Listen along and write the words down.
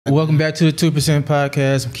Welcome back to the 2%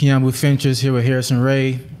 Podcast. I'm Kiambu Finchers here with Harrison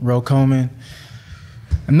Ro Coleman.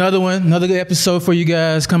 Another good episode for you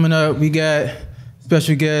guys coming up. We got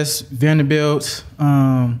special guest, Vanderbilt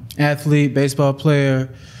athlete, baseball player,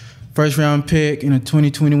 first round pick in the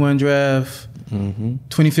 2021 draft,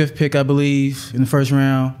 25th pick, I believe, in the first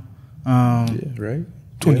round. Right?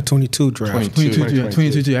 2022 draft.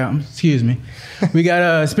 2022, excuse me. We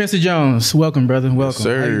got Spencer Jones. Welcome, brother. Welcome. Yes,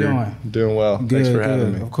 sir. How you doing? Doing well. Good, Thanks for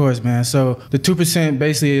having me. Of course, man. So the 2%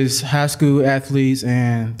 basically is high school athletes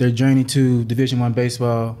and their journey to Division I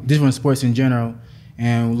baseball, Division I sports in general.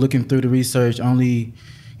 And looking through the research, only,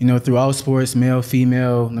 through all sports, male,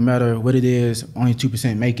 female, no matter what it is, only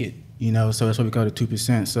 2% make it. So that's what we call the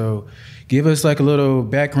 2%. So give us like a little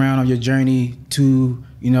background on your journey to,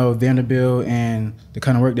 Vanderbilt and the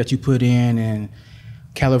kind of work that you put in and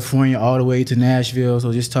California all the way to Nashville.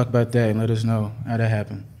 So just talk about that and let us know how that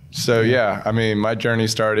happened. So my journey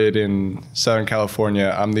started in Southern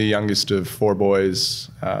California. I'm the youngest of four boys.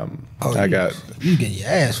 You get your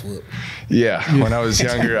ass whooped. Yeah, when I was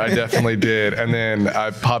younger, I definitely did. And then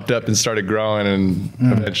I popped up and started growing and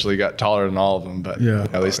eventually got taller than all of them. But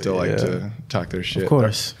they still like to talk their shit. Of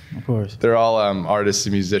course. They're all artists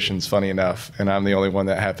and musicians, funny enough. And I'm the only one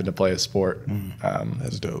that happened to play a sport.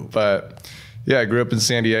 That's dope. But yeah, I grew up in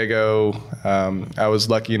San Diego. I was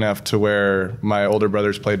lucky enough to where my older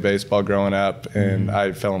brothers played baseball growing up, and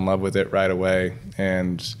I fell in love with it right away.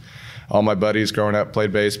 And all my buddies growing up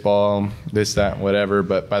played baseball, this, that, whatever.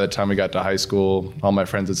 But by the time we got to high school, all my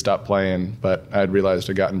friends had stopped playing, but I had realized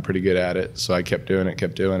I'd gotten pretty good at it. So I kept doing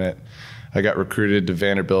it. I got recruited to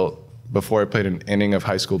Vanderbilt before I played an inning of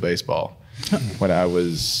high school baseball when I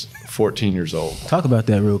was 14 years old. Talk about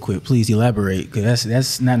that real quick. Please elaborate, because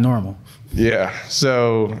that's not normal. Yeah.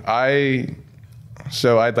 So I'd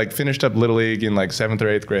finished up Little League in like 7th or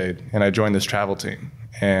 8th grade, and I joined this travel team.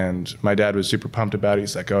 And my dad was super pumped about it.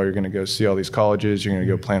 He's like, "Oh, you're going to go see all these colleges. You're going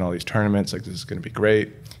to go play in all these tournaments. Like, this is going to be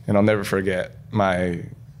great." And I'll never forget, my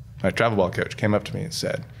travel ball coach came up to me and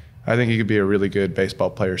said, "I think you could be a really good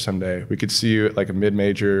baseball player someday. We could see you at like a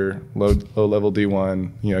mid-major, low-level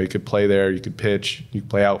D1. You could play there. You could pitch. You could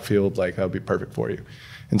play outfield. Like, that would be perfect for you."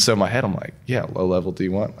 And so in my head, I'm like, yeah, low-level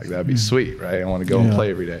D1. Like, that'd be sweet, right? I want to go and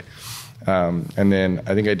play every day. And then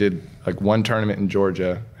I think I did like one tournament in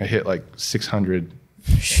Georgia. I hit like 600.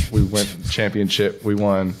 We went championship. We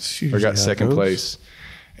won or got second place.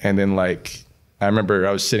 And then like, I remember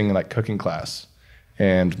I was sitting in like cooking class,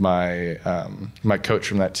 and my coach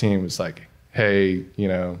from that team was like, "Hey,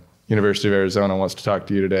 University of Arizona wants to talk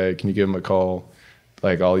to you today. Can you give them a call?"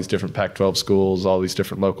 Like all these different Pac-12 schools, all these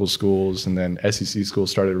different local schools, and then SEC schools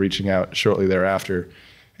started reaching out shortly thereafter.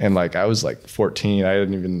 And like, I was like 14. I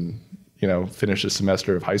hadn't even, finished a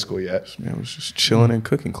semester of high school yet. Man, I was just chilling in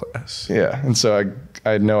cooking class. Yeah. And so I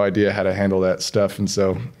had no idea how to handle that stuff. And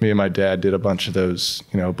so me and my dad did a bunch of those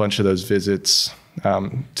visits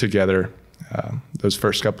together those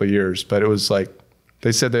first couple of years. But it was like,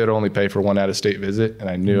 they said they would only pay for one out-of-state visit, and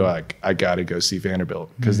I knew I got to go see Vanderbilt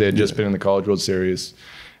because they had just been in the College World Series,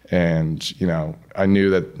 and I knew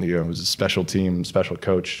that it was a special team, special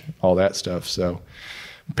coach, all that stuff. So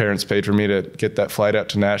parents paid for me to get that flight out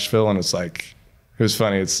to Nashville, and it was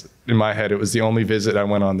funny. It's in my head, it was the only visit I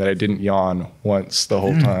went on that I didn't yawn once the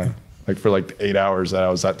whole time. Like for like 8 hours that I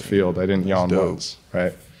was at the field, I didn't yawn once,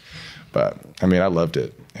 right? But I mean, I loved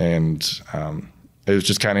it, and it was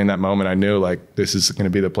just kind of in that moment I knew like this is going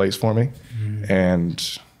to be the place for me.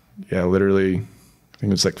 And yeah, literally, I think it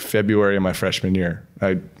was like February of my freshman year,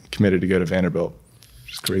 I committed to go to Vanderbilt.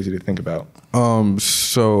 Just crazy to think about.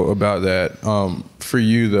 So about that, for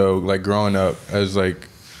you though, like growing up as like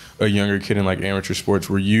a younger kid in like amateur sports,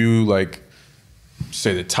 were you like,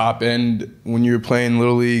 say the top end when you were playing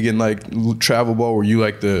Little League and like travel ball? Were you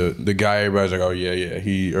like the guy everybody's like, oh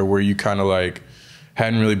yeah, or were you kind of like,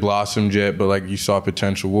 hadn't really blossomed yet, but like you saw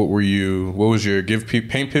potential? What was your,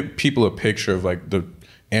 paint people a picture of like the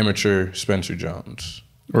amateur Spencer Jones?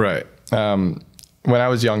 Right. When I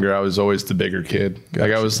was younger, I was always the bigger kid. Gotcha.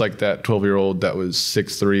 Like I was like that 12-year-old that was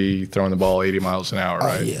 6'3", throwing the ball 80 miles an hour,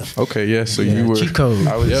 right? Yeah. Okay, yeah, so you were... Cheat code.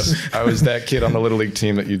 I was that kid on the Little League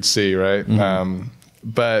team that you'd see, right?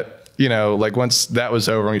 But, like once that was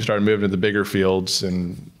over and we started moving to the bigger fields,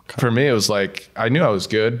 and for me, it was like, I knew I was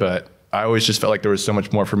good, but I always just felt like there was so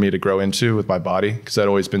much more for me to grow into with my body because I'd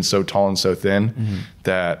always been so tall and so thin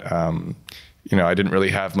that, I didn't really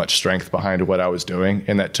have much strength behind what I was doing.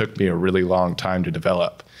 And that took me a really long time to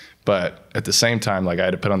develop. But at the same time, like I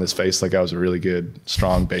had to put on this face like I was a really good,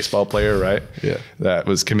 strong baseball player, right? Yeah. That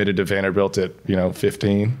was committed to Vanderbilt at,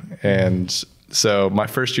 15. And so my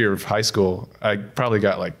first year of high school, I probably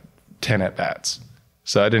got like 10 at-bats.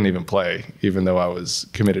 So I didn't even play, even though I was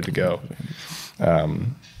committed to go.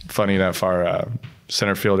 Funny enough, our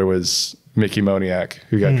center fielder was Mickey Moniak,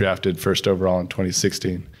 who got drafted first overall in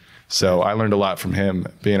 2016. So I learned a lot from him,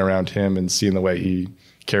 being around him and seeing the way he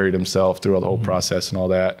carried himself through the whole process and all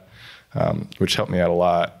that, which helped me out a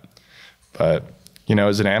lot. But, you know,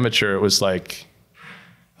 as an amateur, it was like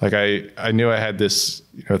I knew I had this,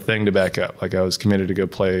 you know, thing to back up. Like I was committed to go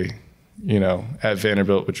play, you know, at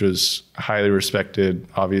Vanderbilt, which was highly respected,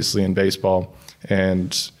 obviously, in baseball.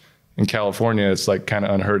 And in California, it's like kind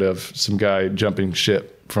of unheard of, some guy jumping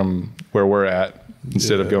ship from where we're at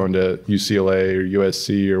instead of going to UCLA or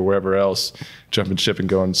USC or wherever else, jumping ship and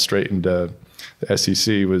going straight into the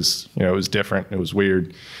SEC was, you know, it was different. It was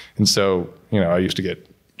weird. And so, you know, I used to get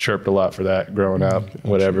chirped a lot for that growing up,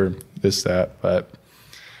 whatever, this, that. But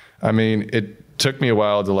I mean, it took me a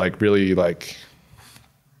while to like really like,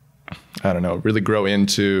 I don't know, really grow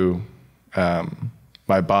into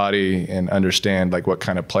my body and understand like what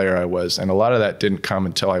kind of player I was. And a lot of that didn't come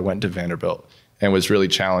until I went to Vanderbilt and was really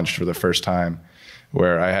challenged for the first time,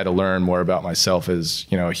 where I had to learn more about myself as,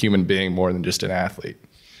 you know, a human being more than just an athlete.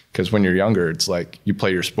 Because when you're younger, it's like you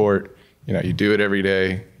play your sport, you know, you do it every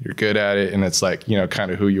day, you're good at it, and it's like, you know,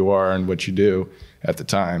 kind of who you are and what you do at the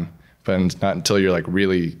time. But it's not until you're like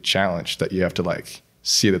really challenged that you have to like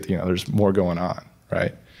see that, you know, there's more going on,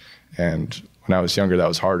 right? And when I was younger, that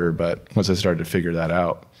was harder. But once I started to figure that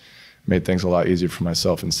out, it made things a lot easier for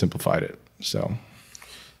myself and simplified it. So.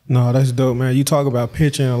 No, that's dope, man. You talk about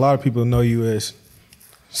pitching. A lot of people know you as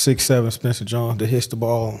 6'7" Spencer Jones that hits the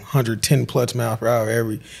ball 110 plus miles per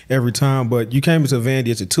hour every time. But you came into Vandy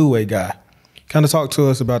as a two-way guy. Kind of talk to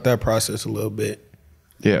us about that process a little bit.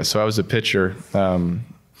 Yeah, so I was a pitcher. Yeah,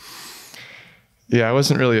 I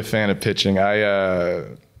wasn't really a fan of pitching. I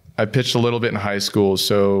pitched a little bit in high school,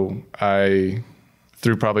 so I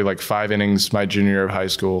threw probably like 5 innings my junior year of high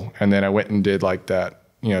school, and then I went and did like that,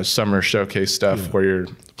 you know, summer showcase stuff where you're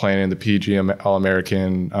playing in the PG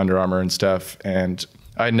All-American, Under Armour and stuff, and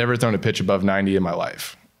I had never thrown a pitch above 90 in my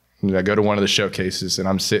life. And I go to one of the showcases, and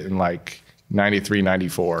I'm sitting like 93,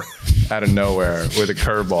 94 out of nowhere with a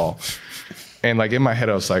curveball. And like in my head,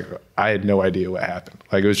 I was like, I had no idea what happened.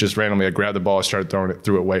 Like it was just randomly, I grabbed the ball, started throwing it,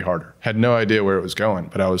 threw it way harder. Had no idea where it was going,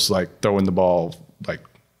 but I was like throwing the ball like,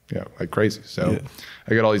 you know, like crazy. So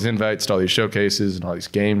I got all these invites to all these showcases and all these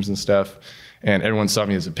games and stuff, and everyone saw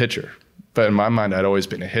me as a pitcher. But in my mind, I'd always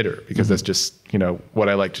been a hitter because that's just, you know, what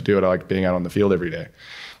I like to do. And I like being out on the field every day.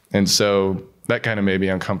 And so that kind of made me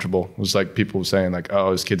uncomfortable. It was like people saying like,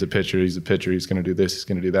 oh, this kid's a pitcher. He's a pitcher. He's going to do this. He's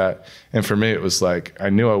going to do that. And for me, it was like,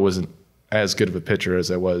 I knew I wasn't as good of a pitcher as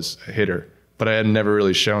I was a hitter, but I had never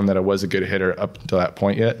really shown that I was a good hitter up until that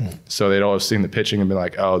point yet. So they'd always seen the pitching and been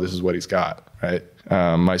like, oh, this is what he's got, right?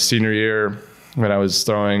 My senior year, when I was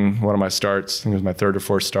throwing one of my starts, I think it was my 3rd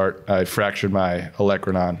or 4th start, I fractured my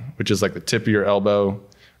olecranon, which is like the tip of your elbow,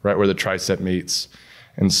 right where the tricep meets.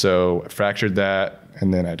 And so I fractured that,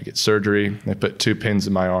 and then I had to get surgery. They put 2 pins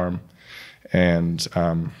in my arm and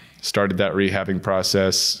started that rehabbing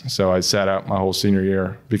process. So I sat out my whole senior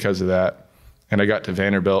year because of that. And I got to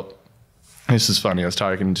Vanderbilt. This is funny. I was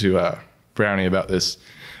talking to Brownie about this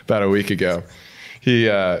about a week ago. He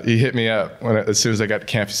hit me up as soon as I got to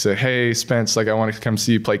campus. He said, hey, Spence, like I want to come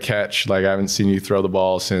see you play catch. Like I haven't seen you throw the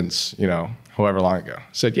ball since, you know, however long ago. I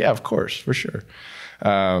said, yeah, of course, for sure.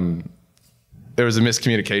 There was a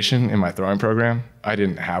miscommunication in my throwing program. I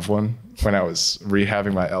didn't have one when I was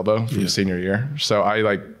rehabbing my elbow from senior year. So I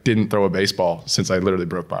like didn't throw a baseball since I literally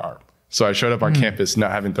broke my arm. So I showed up on campus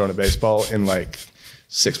not having thrown a baseball in like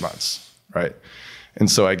 6 months, right?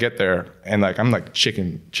 And so I get there and like I'm like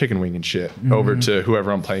chicken wing and shit over to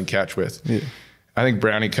whoever I'm playing catch with. Yeah. I think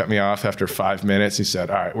Brownie cut me off after 5 minutes. He said,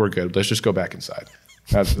 all right, we're good. Let's just go back inside.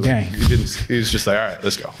 He was just like, all right,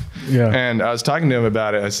 let's go. Yeah. And I was talking to him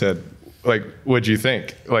about it. I said, like, what'd you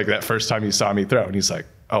think? Like that first time you saw me throw? And he's like,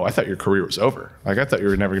 oh, I thought your career was over. Like I thought you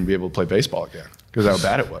were never going to be able to play baseball again because how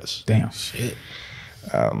bad it was. Damn. Shit.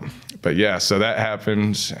 But yeah, so that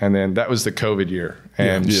happened. And then that was the COVID year.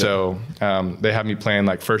 And so they had me playing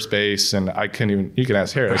like first base and I couldn't even, you can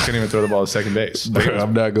ask Harry, I couldn't even throw the ball to second base. Bro,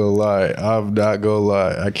 I'm not going to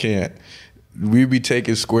lie. I can't. We'd be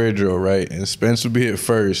taking square drill, right? And Spence would be at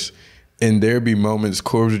first. And there'd be moments,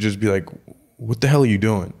 Corbs would just be like, what the hell are you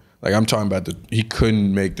doing? Like I'm talking about he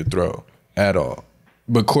couldn't make the throw at all.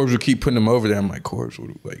 But Corbs would keep putting him over there. I'm like, Corbs, what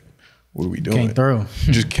are we doing? Can't throw.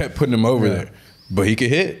 Just kept putting him over there. But he could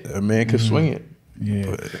hit. A man could swing it.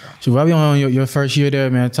 Yeah. But, so while we on your first year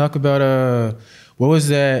there, man, talk about what was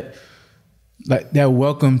that like that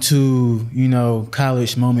welcome to, you know,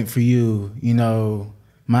 college moment for you? You know,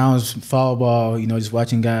 mine was fall ball, just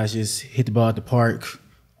watching guys just hit the ball at the park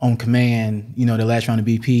on command, the last round of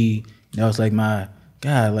BP. That was like my,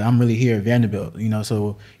 God, like I'm really here at Vanderbilt,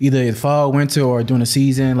 So either in fall, winter, or during the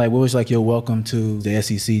season, like what was like your welcome to the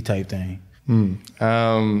SEC type thing?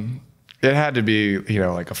 It had to be,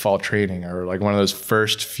 like a fall training or like one of those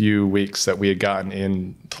first few weeks that we had gotten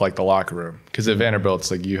into like the locker room. Because at Vanderbilt,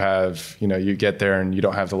 it's like you have, you get there and you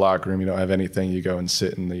don't have the locker room, you don't have anything. You go and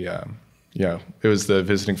sit in the, it was the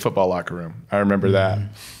visiting football locker room. I remember that.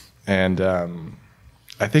 And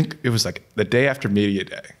I think it was like the day after media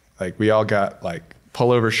day. Like we all got like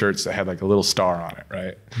pullover shirts that had like a little star on it,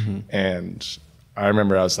 right? And I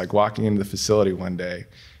remember I was like walking into the facility one day,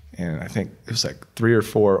 and I think it was like 3 or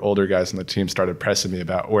 4 older guys on the team started pressing me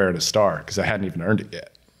about wearing a star because I hadn't even earned it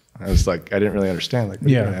yet. I was like, I didn't really understand. Like, I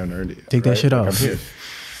haven't earned it yet. Take that shit off. I'm here.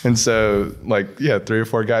 And so, like, 3 or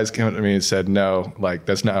 4 guys came up to me and said, no, like,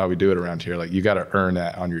 that's not how we do it around here. Like, you got to earn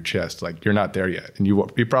that on your chest. Like, you're not there yet. And you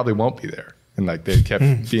probably won't be there. And, like, they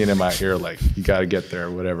kept being in my ear, like, you got to get there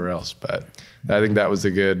or whatever else. But I think that was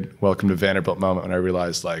a good welcome to Vanderbilt moment when I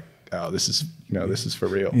realized, like, oh, this is for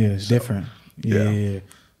real. Yeah, it's different. Yeah.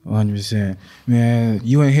 100%. Man,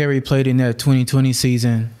 you and Harry played in that 2020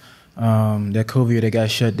 season, that COVID year that got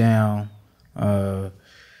shut down.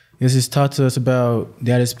 Just talk to us about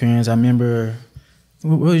that experience. I remember,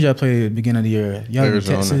 where did y'all play at the beginning of the year? Y'all in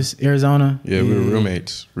Texas, Arizona? Yeah, we were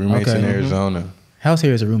roommates Okay. in Arizona. How's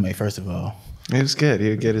Harry as a roommate, first of all? It was good. He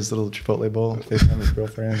would get his little Chipotle bowl, FaceTime his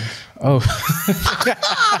girlfriend. Oh. I forgot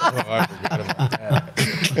about that.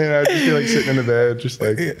 And I'd just be like sitting in the bed, just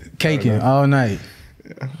like caking all night.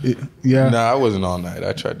 Yeah. No, I wasn't all night.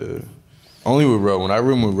 I tried to. Only with Ro. When I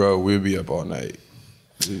roomed with Ro, we'd be up all night.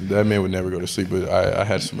 That man would never go to sleep, but I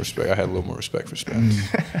had some respect. I had a little more respect for Spence.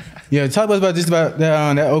 Yeah, talk to us about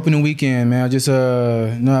that opening weekend, man. Just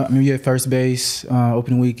maybe at first base,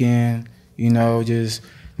 opening weekend.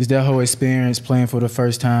 Just that whole experience playing for the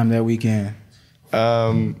first time that weekend.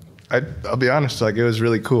 I'll be honest, like it was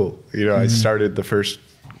really cool. I started the first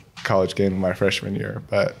college game of my freshman year,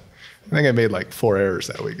 but I think I made like 4 errors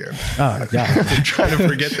that weekend. Oh, God. I'm trying to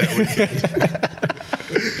forget that weekend.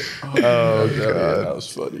 Oh, God. That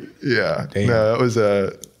was funny. Yeah. Damn. No,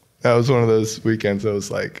 that was one of those weekends that was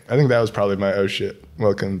like, I think that was probably my oh shit,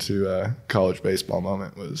 welcome to college baseball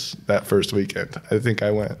moment was that first weekend. I think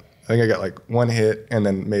I got like 1 hit and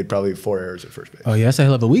then made probably 4 errors at first base. Oh, yeah, that's a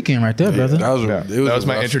hell of a weekend right there, brother. That was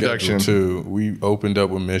my introduction too. We opened up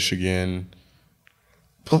with Michigan,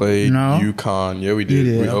 played UConn. Yeah, we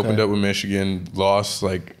did. We opened up with Michigan, lost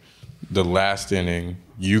like the last inning.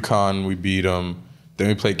 UConn, we beat them. Then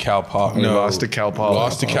we played Cal Poly. Lost to Cal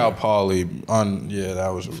Poly.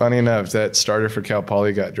 That was funny enough. That starter for Cal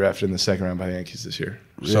Poly got drafted in the 2nd round by the Yankees this year.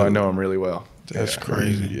 Really? So I know him really well. That's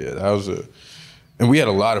crazy. Yeah, that was and we had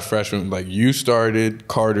a lot of freshmen. Like you started,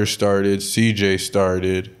 Carter started, CJ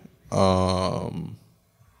started. Am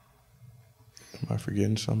I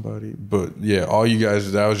forgetting somebody? But yeah, all you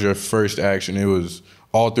guys, that was your first action. It was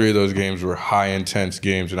all 3 of those games were high intense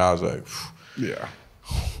games, and I was like, yeah,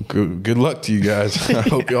 good luck to you guys. I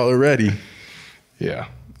hope y'all are ready. Yeah,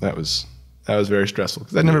 that was very stressful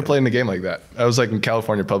because I never played in a game like that. I was like in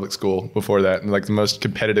California public school before that, and like the most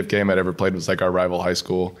competitive game I'd ever played was like our rival high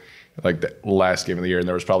school. Like the last game of the year, and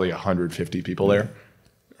there was probably 150 people there,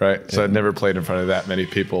 right? So I'd never played in front of that many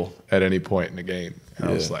people at any point in the game. And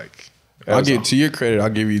I was like, to your credit, I'll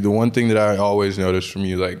give you the one thing that I always noticed from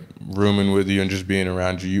you, like rooming with you and just being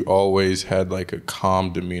around you. You always had like a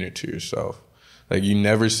calm demeanor to yourself. Like you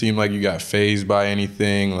never seemed like you got fazed by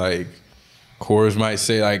anything. Like Corbs might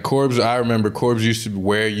say, like I remember Corbs used to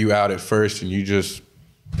wear you out at first, and you just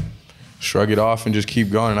shrug it off and just keep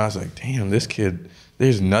going. And I was like, damn, this kid.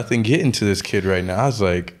 There's nothing getting to this kid right now. I was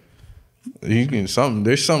like, there's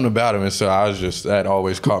something about him. And so that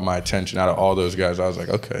always caught my attention out of all those guys. I was like,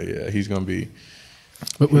 okay, yeah, he's going to be,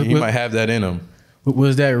 he might have that in him.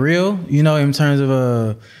 Was that real? In terms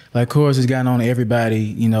of, like Corbs has gotten on to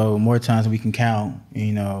everybody, more times than we can count,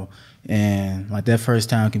 and like that first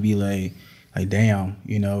time can be like damn,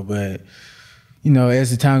 but, as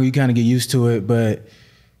the time you kind of get used to it, but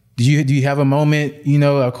do you have a moment,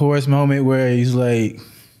 a Corbs moment where he's like,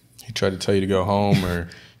 he tried to tell you to go home, or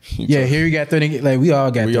here you got threatened. Like we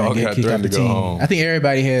all got kicked out the team. Home. I think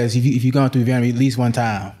everybody has. If you've gone through Vanderbilt at least one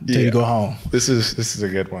time, tell you to go home. This is a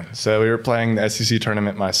good one. So we were playing the SEC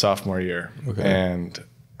tournament my sophomore year, and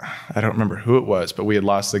I don't remember who it was, but we had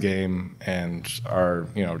lost the game, and our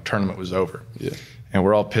tournament was over. Yeah. And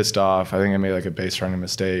we're all pissed off. I think I made like a base running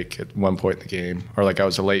mistake at one point in the game, or like I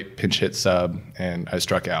was a late pinch hit sub and I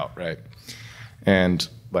struck out, right? And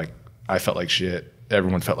like I felt like shit.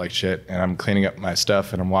 everyone felt like shit, and I'm cleaning up my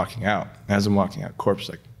stuff, and I'm walking out. And as I'm walking out, Corb's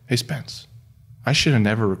like, "Hey, Spence, I should have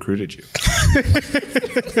never recruited you."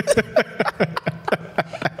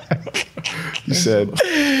 He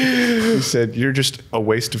said, "You're just a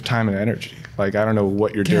waste of time and energy. Like, I don't know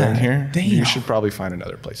what you're doing here. Damn. You should probably find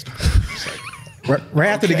another place to go." It's like, Right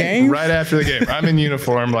after the game? right after the game. I'm in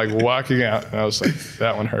uniform, like walking out, and I was like,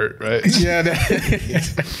 that one hurt, right? Yeah.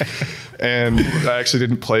 And I actually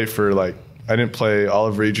didn't play I didn't play all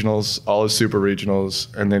of regionals, all of super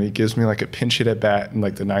regionals, and then he gives me like a pinch hit at bat in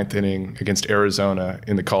like the 9th inning against Arizona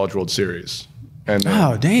in the College World Series. And then,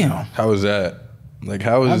 Oh, damn. How was that? Like,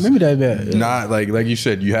 how was I remember that bad. not like you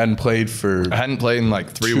said, you hadn't played for I hadn't played in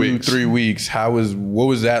like 3 weeks. 3 weeks. What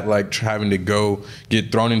was that like, having to go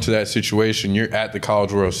get thrown into that situation? You're at the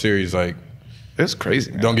College World Series, like, It was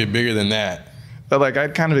crazy, man. don't get bigger than that. But like, I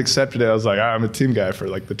kind of accepted it. I was like, I'm a team guy for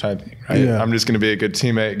like the time being, right? Yeah. I'm just going to be a good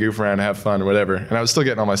teammate, goof around, have fun or whatever. And I was still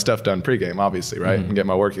getting all my stuff done pregame, obviously, right? And getting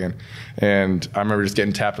my work in. And I remember just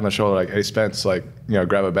getting tapped on the shoulder like, "Hey, Spence, like,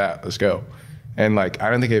 grab a bat, let's go." And like, I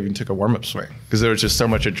don't think I even took a warm-up swing because there was just so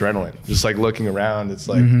much adrenaline. Just like looking around, it's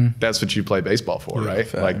like, that's what you play baseball for, right?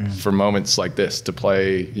 fact. Like for moments like this, to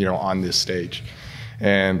play, on this stage.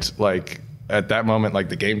 And like at that moment, like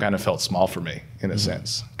the game kind of felt small for me in a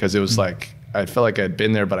sense, because it was like, I felt like I'd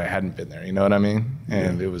been there, but I hadn't been there. You know what I mean?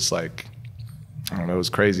 And it was like, I don't know, it was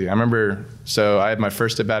crazy. I remember, so I had my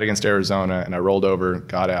first at bat against Arizona, and I rolled over,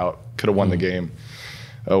 got out, could have won the game.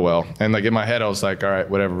 Oh well. And like in my head, I was like, all right,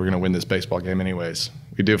 whatever, we're gonna win this baseball game anyways.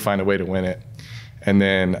 We do find a way to win it. And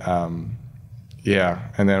then, and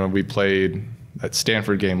then we played that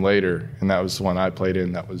Stanford game later, and that was the one I played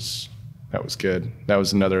in. That was good. That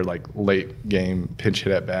was another like late game pinch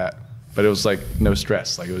hit at bat, but it was like no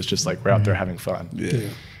stress. Like it was just like we're out there having fun. Yeah.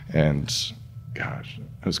 And gosh,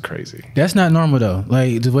 it was crazy. That's not normal though.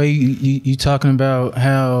 Like the way you talking about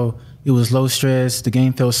how it was low stress, the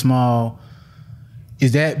game felt small.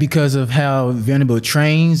 Is that because of how Vanderbilt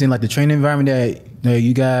trains and like the training environment that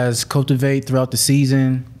you guys cultivate throughout the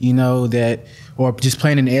season? Or just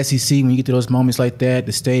playing in the SEC, when you get to those moments like that,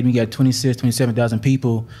 the stadium, you got 26, 27,000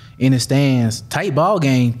 people in the stands, tight ball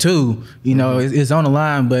game too. It's on the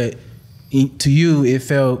line, but to you, it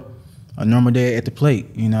felt a normal day at the plate.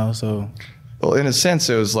 So. Well, in a sense,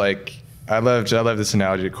 it was like, I love this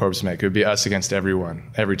analogy that Corb's make. It would be us against everyone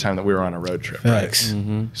every time that we were on a road trip. Facts.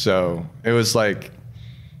 Right? So it was like,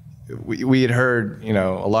 we had heard, a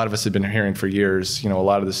lot of us had been hearing for years, a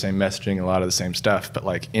lot of the same messaging, a lot of the same stuff. But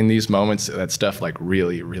like in these moments, that stuff like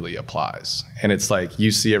really, really applies. And it's like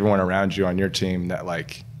you see everyone around you on your team that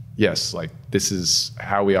like, yes, like this is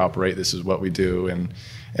how we operate. This is what we do. And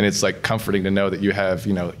it's like comforting to know that you have,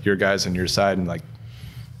 your guys on your side. And like,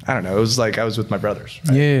 I don't know, it was like I was with my brothers.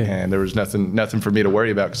 Right? Yeah. And there was nothing for me to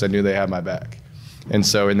worry about because I knew they had my back. And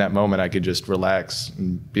so in that moment, I could just relax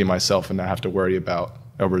and be myself and not have to worry about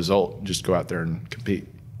a result, just go out there and compete.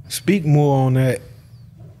 Speak more on that,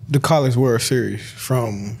 the College World Series,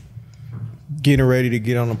 from getting ready to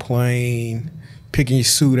get on a plane, picking your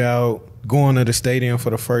suit out, going to the stadium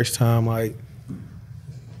for the first time. Like,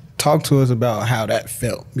 talk to us about how that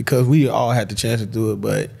felt, because we all had the chance to do it,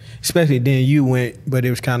 but especially then you went, but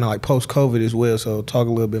it was kind of like post-COVID as well, so talk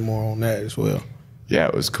a little bit more on that as well. Yeah,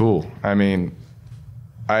 it was cool. I mean,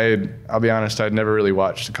 I'll be honest, I'd never really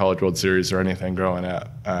watched the College World Series or anything growing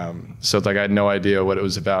up. So it's like I had no idea what it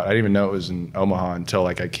was about. I didn't even know it was in Omaha until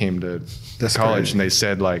like I came to college crazy. And they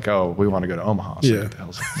said like, "Oh, we want to go to Omaha." So yeah. what the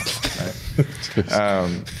hell's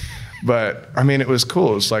right? But I mean, it was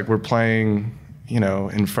cool. It's like we're playing,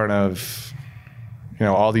 in front of,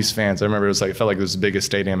 all these fans. I remember it felt like it was the biggest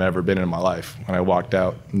stadium I've ever been in my life when I walked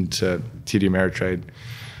out into TD Ameritrade.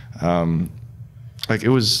 Like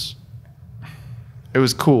it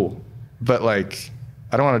was cool, but like,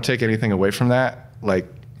 I don't want to take anything away from that. Like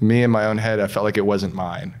me in my own head, I felt like it wasn't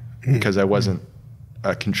mine because I wasn't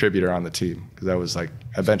a contributor on the team, because I was like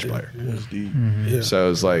a bench player. Yeah. So it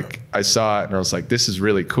was like, I saw it and I was like, this is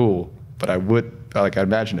really cool, but I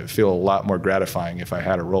imagine it feel a lot more gratifying if I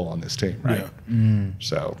had a role on this team. Right. Yeah.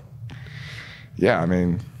 So yeah, I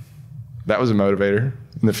mean, that was a motivator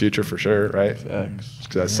in the future for sure. Right.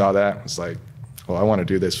 Because I saw that, I was like, well, I want to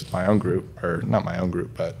do this with my own group, or not my own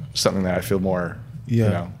group, but something that I feel more, you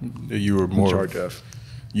were more in charge of.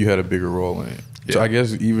 You had a bigger role in it. Yeah. So I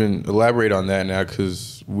guess even elaborate on that now,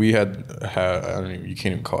 because we had you can't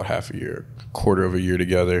even call it half a year, quarter of a year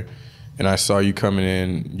together, and I saw you coming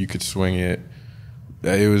in. You could swing it.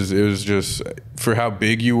 It was just, for how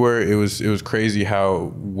big you were, it was crazy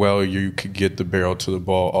how well you could get the barrel to the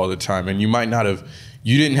ball all the time, and you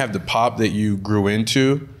didn't have the pop that you grew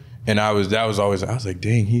into. And I was like,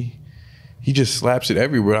 dang, he just slaps it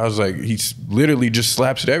everywhere. I was like, he's literally just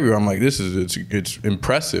slaps it everywhere. I'm like, it's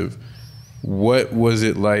impressive. What was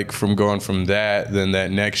it like from going from that, then that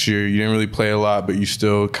next year? You didn't really play a lot, but you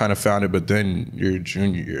still kind of found it. But then your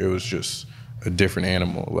junior year, it was just a different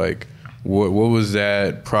animal. Like, what was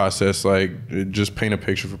that process like? Just paint a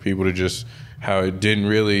picture for people to just how it didn't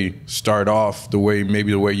really start off the way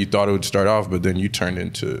you thought it would start off, but then you turned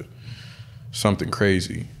into something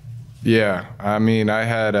crazy. Yeah, I mean, I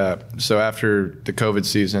had so after the COVID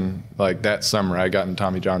season, like that summer, I got in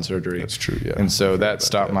Tommy John surgery. That's true, yeah. And so that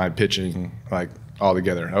stopped my pitching like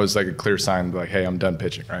altogether. I was like a clear sign, like, hey, I'm done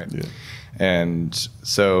pitching, right? Yeah. And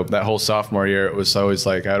so that whole sophomore year, it was always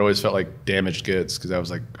like I'd always felt like damaged goods because I was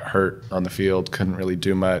like hurt on the field, couldn't really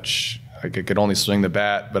do much. Like I could only swing the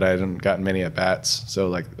bat, but I hadn't gotten many at bats, so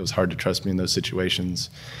like it was hard to trust me in those situations.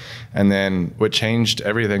 And then what changed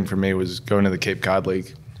everything for me was going to the Cape Cod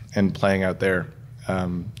League and playing out there.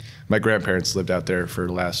 My grandparents lived out there for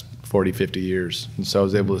the last 40, 50 years. And so I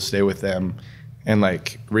was able to stay with them and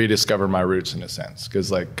like rediscover my roots in a sense.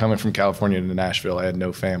 Cause like coming from California to Nashville, I had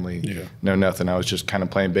no family, no nothing. I was just kind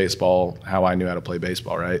of playing baseball how I knew how to play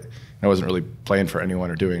baseball, right? And I wasn't really playing for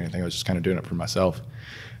anyone or doing anything. I was just kind of doing it for myself.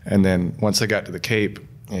 And then once I got to the Cape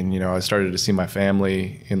and, I started to see my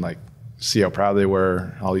family and like see how proud they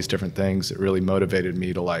were, all these different things, it really motivated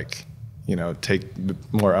me to like, take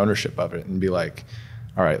more ownership of it and be like,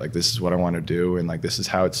 all right, like this is what I want to do. And like, this is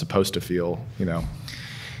how it's supposed to feel,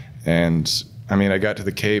 And I mean, I got to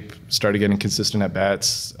the Cape, started getting consistent at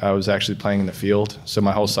bats. I was actually playing in the field. So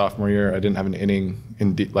my whole sophomore year, I didn't have an inning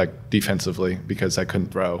in defensively because I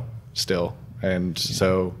couldn't throw still. And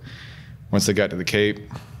so once they got to the Cape,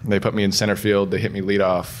 they put me in center field. They hit me lead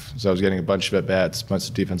off. So I was getting a bunch of at bats, a bunch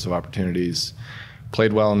of defensive opportunities,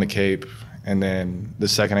 played well in the Cape. And then the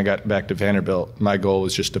second I got back to Vanderbilt, my goal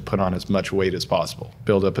was just to put on as much weight as possible,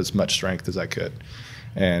 build up as much strength as I could.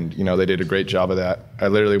 And, they did a great job of that. I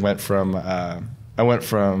literally went from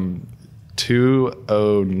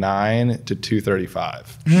 209 to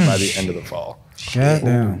 235 by the end of the fall. Shut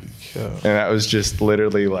down. And that was just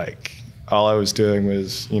literally like, all I was doing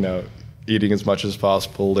was, eating as much as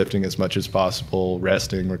possible, lifting as much as possible,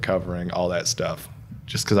 resting, recovering, all that stuff.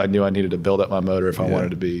 Just because I knew I needed to build up my motor if I wanted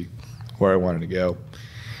to be where I wanted to go.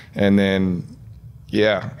 And then,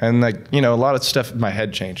 and like, a lot of stuff in my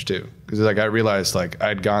head changed too. Because like I realized like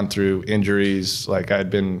I'd gone through injuries, like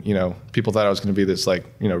I'd been, people thought I was going to be this like,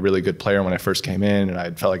 really good player when I first came in, and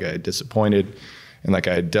I felt like I had disappointed. And like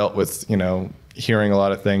I had dealt with, hearing a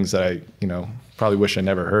lot of things that I, probably wish I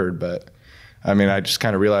never heard. But I mean, I just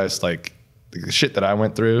kind of realized like the shit that I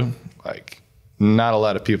went through, like not a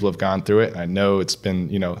lot of people have gone through it. And I know it's been,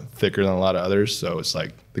 thicker than a lot of others. So it's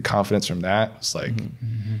like the confidence from that, it's like,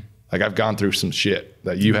 like I've gone through some shit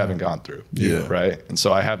that you haven't gone through. Right. And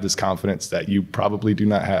so I have this confidence that you probably do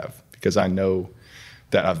not have, because I know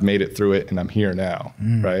that I've made it through it and I'm here now.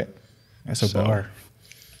 Right. That's a bar.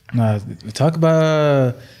 No, talk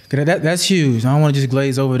about, that's huge. I don't want to just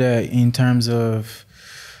glaze over that in terms of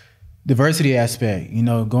diversity aspect,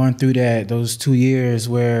 going through those 2 years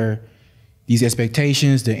where these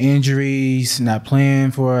expectations, the injuries, not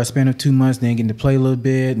playing for a span of 2 months, then getting to play a little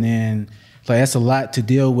bit. And then like that's a lot to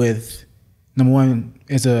deal with. Number one,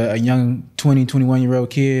 as a young 20, 21-year-old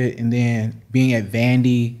kid, and then being at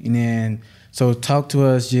Vandy. And then, so talk to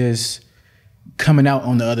us just coming out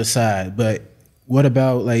on the other side. But what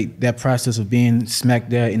about like that process of being smack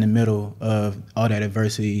dab in the middle of all that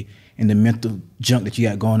adversity and the mental junk that you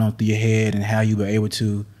got going on through your head, and how you were able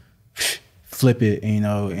to flip it,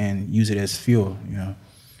 and use it as fuel,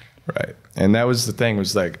 Right. And that was the thing,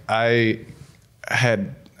 was like, I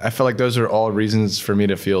felt like those are all reasons for me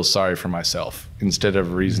to feel sorry for myself instead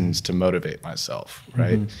of reasons to motivate myself.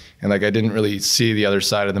 Right. And like, I didn't really see the other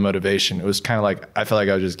side of the motivation. It was kind of like, I felt like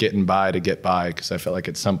I was just getting by to get by, because I felt like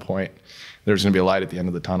at some point there was going to be a light at the end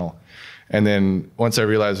of the tunnel. And then once I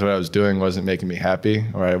realized what I was doing wasn't making me happy,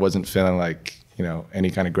 or I wasn't feeling like, any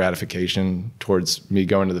kind of gratification towards me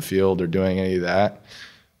going to the field or doing any of that,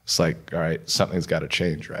 it's like, all right, something's got to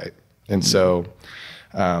change, right? And so,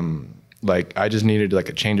 like, I just needed like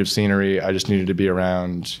a change of scenery. I just needed to be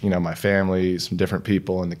around, my family, some different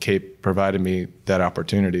people, and the Cape provided me that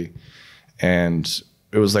opportunity. And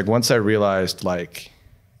it was like, once I realized like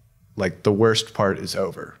the worst part is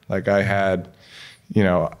over. Like I had,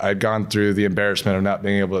 I'd gone through the embarrassment of not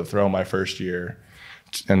being able to throw my first year.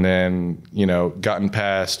 And then, gotten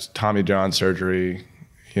past Tommy John surgery,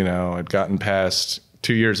 I'd gotten past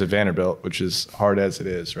 2 years at Vanderbilt, which is hard as it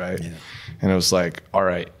is, right? Yeah. And it was like, all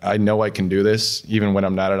right, I know I can do this even when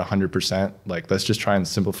I'm not at 100%. Like, let's just try and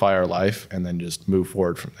simplify our life and then just move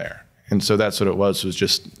forward from there. And so that's what it was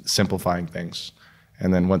just simplifying things.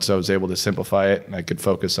 And then once I was able to simplify it and I could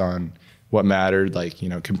focus on what mattered, like, you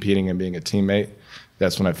know, competing and being a teammate,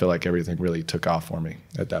 that's when I feel like everything really took off for me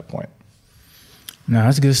at that point. No,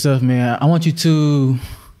 that's good stuff, man. I want you to,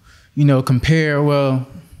 you know, compare, well,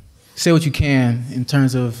 say what you can in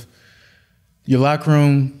terms of your locker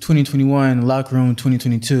room 2021, locker room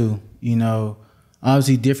 2022. You know,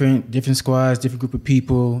 obviously different squads, different group of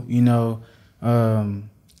people, you know,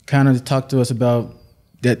 kind of talk to us about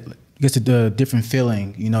that, I guess the different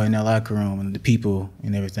feeling, you know, in that locker room and the people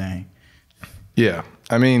and everything. Yeah.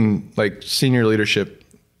 I mean, like senior leadership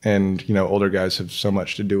and, you know, older guys have so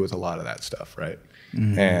much to do with a lot of that stuff, right?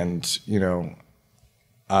 Mm-hmm. And, you know,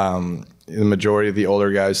 the majority of the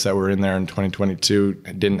older guys that were in there in 2022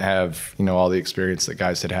 didn't have, you know, all the experience that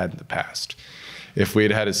guys had had in the past. If we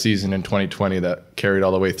had had a season in 2020 that carried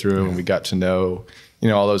all the way through and we got to know, you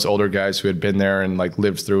know, all those older guys who had been there and like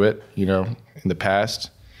lived through it, you know, in the past,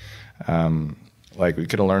 like we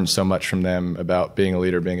could have learned so much from them about being a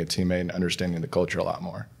leader, being a teammate, and understanding the culture a lot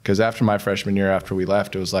more. Because after my freshman year, after we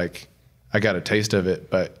left, it was like I got a taste of it,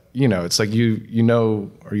 but you know, it's like you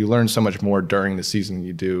know, or you learn so much more during the season than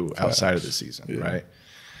you do outside of the season, right?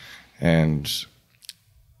 And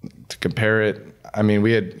to compare it, I mean,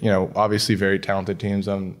 we had, you know, obviously very talented teams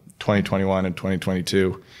on 2021 and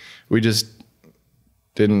 2022. We just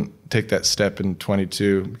didn't take that step in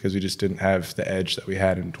 22 because we just didn't have the edge that we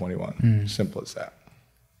had in 21. Simple as that.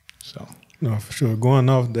 So. No, for sure. Going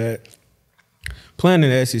off that, playing in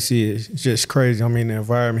the SEC is just crazy. I mean, the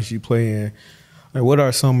environments you play in. Like, what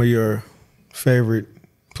are some of your favorite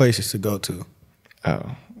places to go to?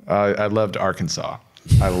 Oh, I loved Arkansas.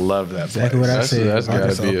 I love that exactly place. What I said. That's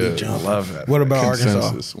got to be I love that. What about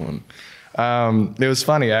consensus Arkansas? One. It was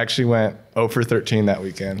funny. I actually went 0 for 13 that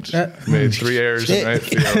weekend. Made 3 errors in right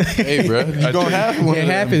field. Hey, bro, you gonna have one. It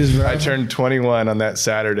happens, bro. I turned 21 on that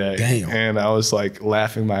Saturday. Damn. And I was like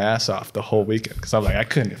laughing my ass off the whole weekend because I'm like, I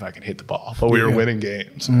couldn't if I could hit the ball. But we were winning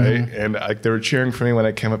games, right? And they were cheering for me when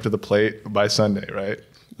I came up to the plate by Sunday, right?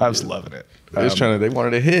 I was loving it. They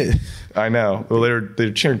wanted to hit. I know. Well, they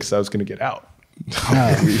were cheering because I was going to get out.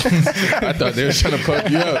 I thought they were trying to pump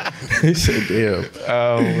you up. They said, damn.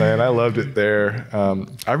 Oh, man, I loved it there.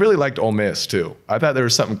 I really liked Ole Miss, too. I thought there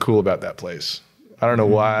was something cool about that place. I don't know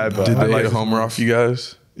why, but Did I they liked hit a homer off you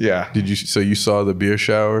guys? Yeah. Did you? So you saw the beer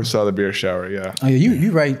shower? Saw the beer shower, yeah. Oh, yeah,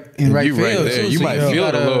 you right in right You field. right there. Too, You so might know feel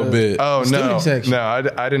it a about, little bit. Oh, no. student section. No,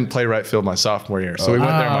 I didn't play right field my sophomore year. So we went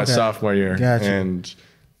there my okay. sophomore year. Gotcha. And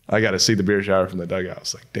I got to see the beer shower from the dugout. I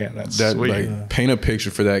was like, damn, that's That sweet. like paint a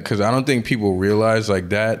picture for that, because I don't think people realize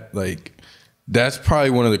that's probably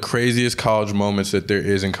one of the craziest college moments that there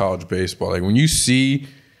is in college baseball. Like when you see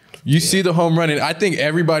the home run, and I think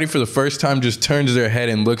everybody for the first time just turns their head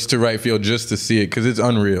and looks to right field just to see it because it's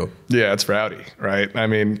unreal. Yeah, it's rowdy, right? I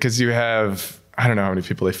mean, because you have, I don't know how many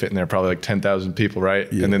people they fit in there, probably like 10,000 people,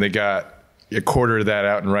 right? Yeah. And then they got a quarter of that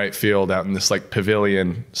out in right field, out in this like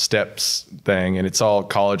pavilion steps thing, and it's all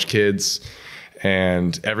college kids.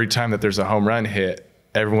 And every time that there's a home run hit,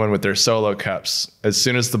 everyone with their solo cups, as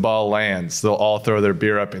soon as the ball lands, they'll all throw their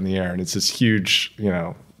beer up in the air, and it's this huge, you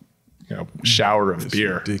know, shower of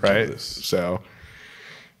beer, ridiculous. Right? So,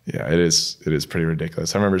 yeah, it is pretty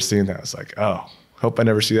ridiculous. I remember seeing that. I was like, oh, hope I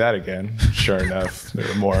never see that again. Sure enough, there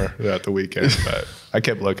were more throughout the weekend, but I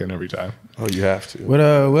kept looking every time. Oh, you have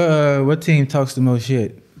to. What team talks the most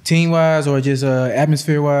shit? Team wise or just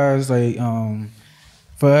atmosphere wise? Like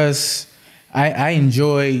for us, I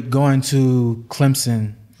enjoyed going to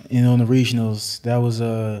Clemson, you know, in the regionals. That was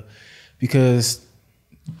because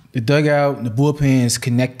the dugout, the bullpen is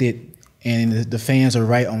connected, and the fans are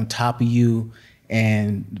right on top of you,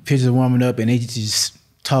 and the pitchers are warming up, and they just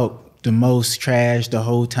talk the most trash the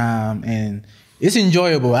whole time, and it's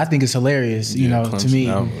enjoyable. I think it's hilarious. You know, to me,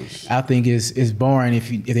 I think it's boring if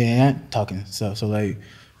they ain't talking. So like,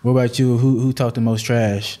 what about you? Who talked the most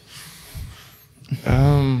trash?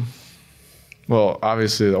 Well,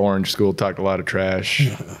 obviously the Orange School talked a lot of trash.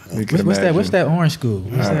 What's that? What's that Orange School?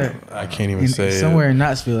 What's that? I can't even say somewhere in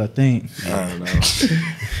Knoxville, I think. I don't know.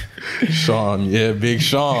 Sean, yeah, Big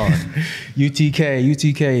Sean.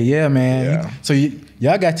 UTK, yeah, man. Yeah. So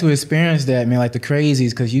y'all got to experience that, man, like the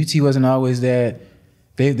crazies, because UT wasn't always that.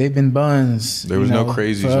 They've been buns. There was no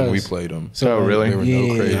crazies when we played them. So really? There were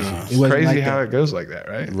no crazies. It wasn't Crazy like how that. it goes like that,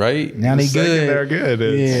 right? Right? Now they Second good. they're good.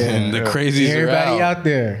 And the crazies Everybody are out. out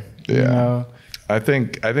there. Yeah. You know? I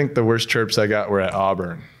think the worst chirps I got were at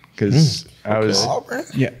Auburn because I was Auburn?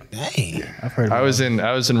 Yeah. Dang. I've heard. I was in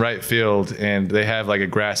right field, and they have like a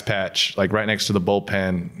grass patch like right next to the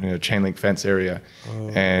bullpen, chain link fence area,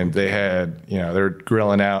 and they had they were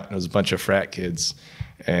grilling out, and it was a bunch of frat kids,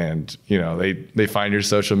 And, you know, they find your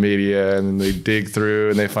social media and they dig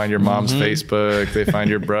through and they find your mom's Facebook. They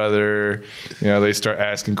find your brother. You know, they start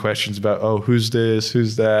asking questions about, oh, who's this?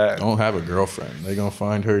 Who's that? Don't have a girlfriend. They gonna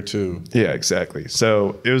find her too. Yeah, exactly.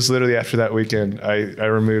 So it was literally after that weekend, I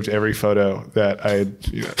removed every photo that I had,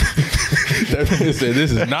 you know. This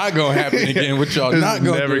is not gonna happen again. What y'all not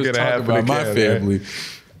gonna do is talk about my family. Right?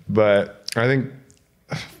 But I think,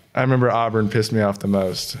 I remember Auburn pissed me off the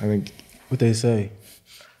most. I think. What they say?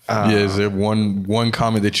 Is there one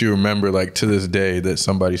comment that you remember, like, to this day that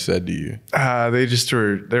somebody said to you?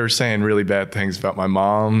 They were saying really bad things about my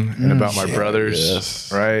mom and about my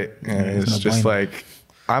brothers, right? And it's just like,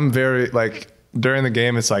 I'm very, like, during the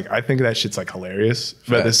game, it's like, I think that shit's, like, hilarious.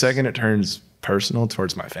 But the second it turns personal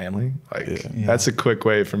towards my family, like, that's a quick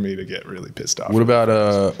way for me to get really pissed off. What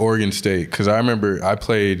about Oregon State? Because I remember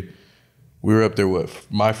we were up there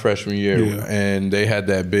my freshman year, and they had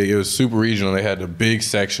that big, it was super regional. They had a big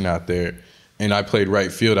section out there, and I played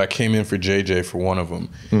right field. I came in for JJ for one of them.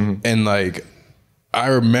 And like, I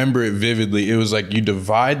remember it vividly. It was like you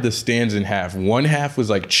divide the stands in half. One half was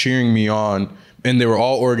like cheering me on, and they were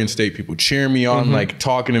all Oregon State people cheering me on, like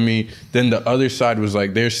talking to me. Then the other side was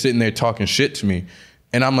like, they're sitting there talking shit to me.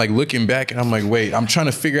 And I'm like looking back and I'm like, wait, I'm trying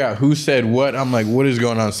to figure out who said what. I'm like, what is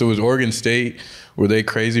going on? So it was Oregon State. Were they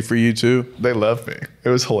crazy for you too? They loved me. It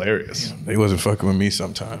was hilarious. Damn, they wasn't fucking with me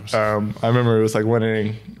sometimes. I remember it was like one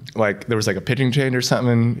inning, like there was like a pitching change or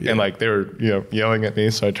something, and like they were, you know, yelling at me.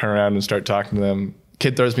 So I turn around and start talking to them.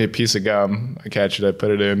 Kid throws me a piece of gum. I catch it. I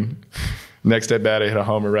put it in. Next at bat, I hit a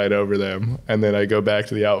homer right over them, and then I go back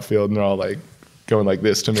to the outfield, and they're all like going like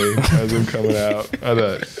this to me as I'm coming out. I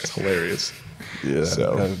thought it's hilarious. Yeah,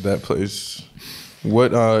 so that place.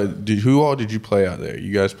 What who all did you play out there?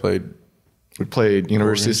 You guys played. We played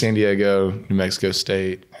University of San Diego, New Mexico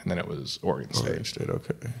State, and then it was Oregon State. Oregon State,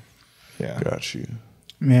 okay. Yeah, got you.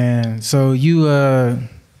 Man, so you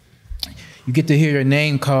get to hear your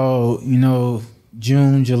name called, you know,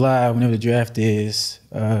 June, July, whenever the draft is,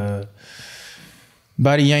 by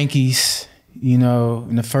the Yankees, you know,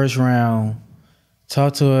 in the first round.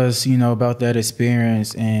 Talk to us, you know, about that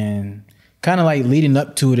experience and kind of like leading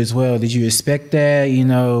up to it as well. Did you expect that? You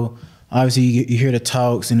know, obviously you hear the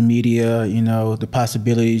talks in the media, you know, the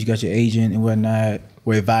possibilities. You got your agent and whatnot,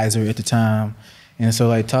 or advisor at the time. And so,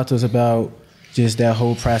 like, talk to us about just that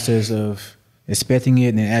whole process of expecting it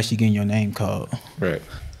and then actually getting your name called. Right.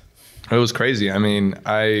 It was crazy. I mean,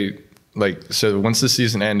 so once the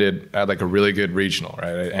season ended, I had like a really good regional,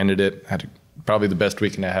 right? I ended it, had probably the best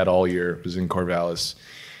weekend I had all year. It was in Corvallis.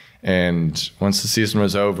 And once the season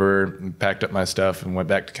was over, I packed up my stuff and went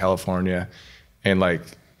back to California. And like,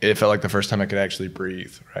 it felt like the first time I could actually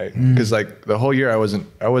breathe, right? Because like the whole year I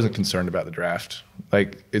wasn't concerned about the draft.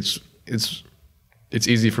 Like it's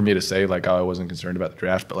easy for me to say like, oh, I wasn't concerned about the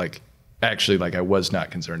draft, but like actually like I was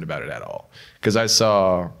not concerned about it at all. Because I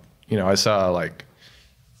saw like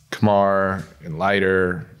Kamar and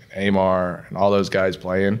Leiter and Amar and all those guys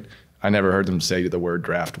playing. I never heard them say the word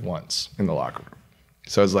draft once in the locker room.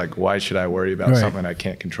 So I was like, why should I worry about something I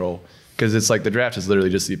can't control? Because it's like the draft is literally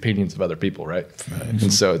just the opinions of other people, right?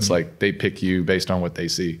 And so it's like they pick you based on what they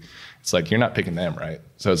see. It's like you're not picking them, right?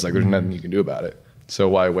 So it's like there's nothing you can do about it. So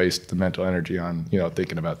why waste the mental energy on, you know,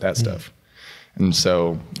 thinking about that stuff? And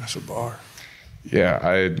so that's a bar. Yeah,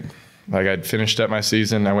 I'd finished up my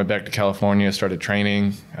season. I went back to California, started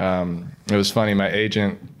training. It was funny. My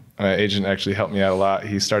agent actually helped me out a lot.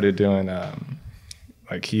 He started doing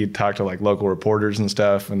like he talked to like local reporters and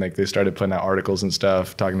stuff, and like they started putting out articles and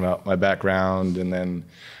stuff talking about my background. And then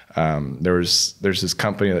there's this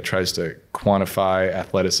company that tries to quantify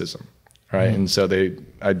athleticism, right? And so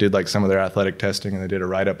I did like some of their athletic testing, and they did a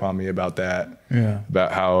write up on me about that,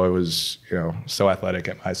 about how I was, you know, so athletic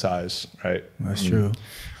at my size, right? That's true.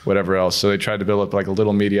 Whatever else. So they tried to build up like a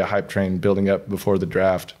little media hype train building up before the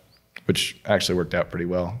draft, which actually worked out pretty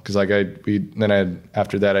well. Because like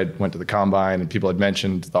after that I went to the Combine, and people had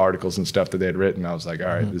mentioned the articles and stuff that they had written. I was like, all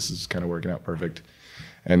right, this is kind of working out perfect.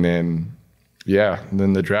 And then,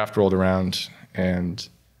 then the draft rolled around, and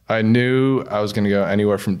I knew I was going to go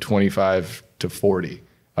anywhere from 25 to 40.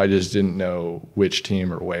 I just didn't know which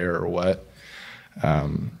team or where or what.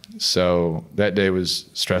 So that day was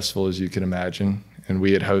stressful, as you can imagine. And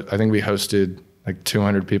we had, I think we hosted like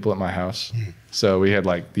 200 people at my house. So we had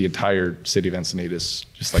like the entire city of Encinitas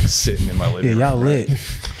just like sitting in my living room. Yeah, y'all lit.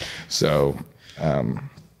 So,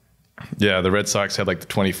 the Red Sox had like the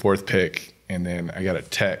 24th pick. And then I got a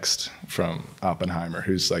text from Oppenheimer,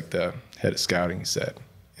 who's like the head of scouting. He said,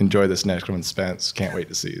 enjoy this next one, Spence. Can't wait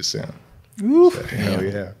to see you soon. Oof. So, hell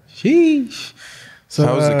yeah. Sheesh. So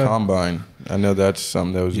how was the Combine? I know that's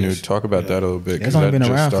something that was new. Talk about that a little bit. It's only been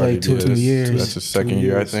just around for like started, 2 years. That's the second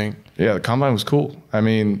year, I think. Yeah, the Combine was cool. I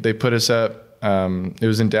mean, they put us up. It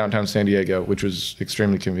was in downtown San Diego, which was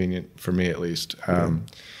extremely convenient for me, at least.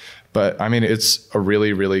 But I mean, it's a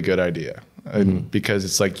really, really good idea, and because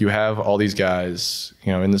it's like you have all these guys,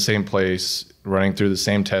 you know, in the same place, running through the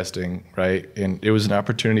same testing, right? And it was an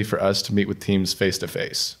opportunity for us to meet with teams face to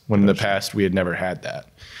face. When in the past we had never had that,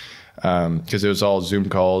 because it was all Zoom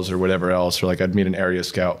calls or whatever else, or like I'd meet an area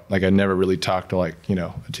scout. Like I never really talked to like, you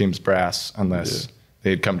know, a team's brass unless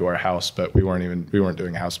they had come to our house, but we weren't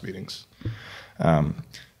doing house meetings.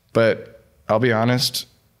 But I'll be honest,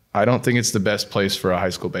 I don't think it's the best place for a high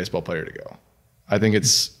school baseball player to go. I think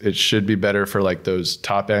it should be better for like those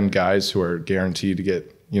top end guys who are guaranteed to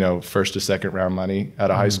get, you know, first to second round money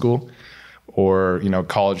out of high school, or, you know,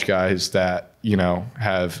 college guys that, you know,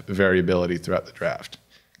 have variability throughout the draft.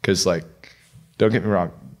 Cause like, don't get me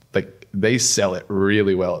wrong, like they sell it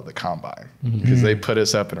really well at the Combine because they put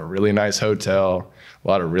us up in a really nice hotel, a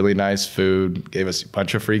lot of really nice food, gave us a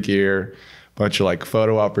bunch of free gear, bunch of like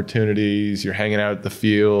photo opportunities. You're hanging out at the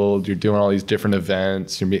field, you're doing all these different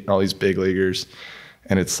events, you're meeting all these big leaguers.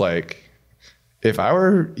 And it's like, if I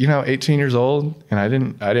were, you know, 18 years old and I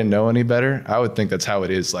didn't know any better, I would think that's how it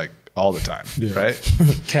is like all the time, right?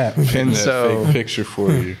 Cap. And so fake picture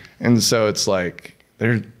for you. And so it's like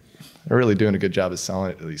they're really doing a good job of selling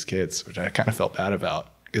it to these kids, which I kind of felt bad about,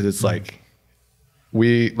 because it's like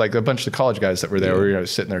like a bunch of the college guys that were there, we were, you know,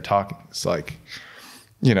 sitting there talking. It's like,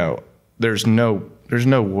 you know, there's no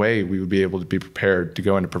way we would be able to be prepared to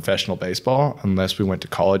go into professional baseball unless we went to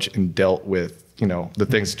college and dealt with, you know, the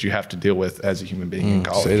things that you have to deal with as a human being in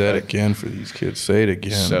college. Say that again for these kids. Say it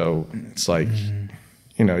again. So it's like,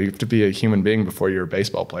 you know, you have to be a human being before you're a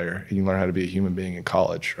baseball player. And you learn how to be a human being in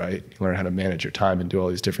college, right? You learn how to manage your time and do all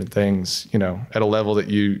these different things, you know, at a level that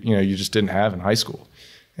you just didn't have in high school.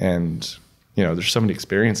 And, you know, there's so many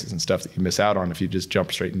experiences and stuff that you miss out on if you just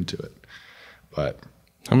jump straight into it. But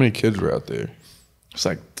how many kids were out there? it's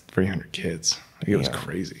like 300 kids. Like, it was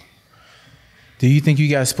crazy. Do you think you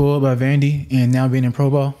got spoiled by Vandy and now being in pro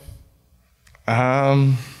ball?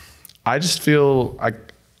 I just feel like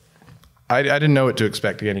I didn't know what to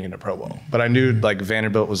expect getting into pro ball, but I knew like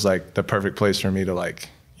Vanderbilt was like the perfect place for me to like,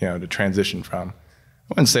 you know, to transition from. I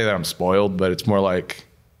wouldn't say that I'm spoiled, but it's more like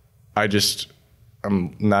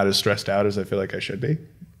I'm not as stressed out as I feel like I should be.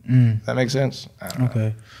 That makes sense? I don't know.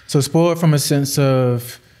 Okay. So spoiled from a sense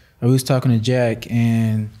of, I was talking to Jack,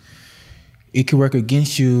 and it could work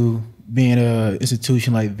against you being an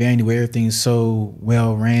institution like Vandy where everything's so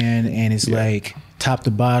well ran and it's like top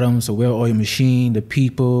to bottom, it's a well-oiled machine, the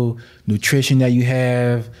people, nutrition that you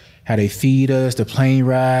have, how they feed us, the plane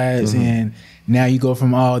rides, and now you go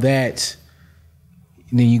from all that,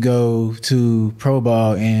 and then you go to pro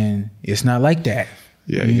ball and it's not like that.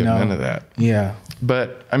 Yeah, you get none of that. Yeah.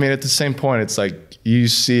 But I mean, at the same point, it's like you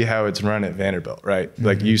see how it's run at Vanderbilt, right?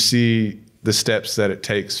 Like you see the steps that it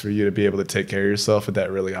takes for you to be able to take care of yourself at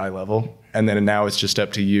that really high level. And then now it's just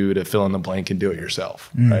up to you to fill in the blank and do it yourself,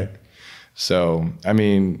 right? So, I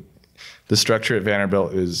mean, the structure at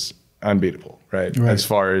Vanderbilt is unbeatable, right? As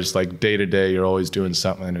far as like day to day, you're always doing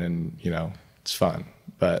something and, you know, it's fun.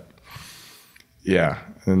 But yeah,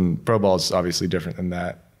 and pro ball is obviously different than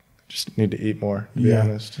that. Just need to eat more, to be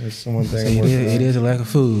honest. It's the one thing. So it is a lack of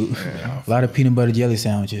food. Yeah. A lot of peanut butter jelly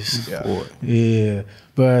sandwiches. Yeah.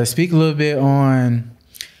 But speak a little bit on,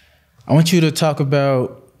 I want you to talk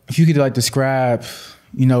about, if you could like describe,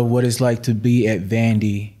 you know, what it's like to be at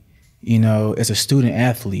Vandy, you know, as a student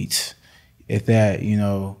athlete. If that, you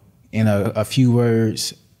know, in a few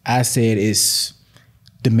words, I said it's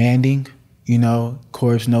demanding, you know,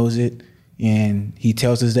 Corbs knows it, and he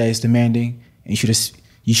tells us that it's demanding, and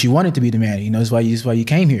you should want it to be demanding, you know, that's why you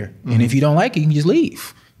came here. And if you don't like it, you can just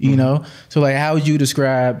leave, you know? So like, how would you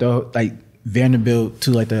describe the, like, Vanderbilt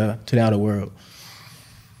to like to the outer world?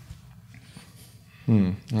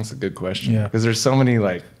 That's a good question. Yeah. Because there's so many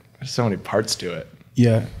parts to it.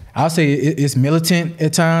 Yeah. I'll say it's militant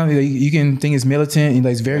at times. You can think it's militant and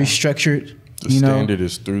like it's very structured. The standard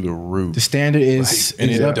is through the roof. The standard is, and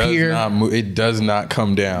it up does here. Not move, it does not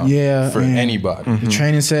come down for anybody. The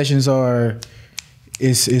training sessions are,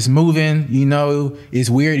 it's moving, you know. It's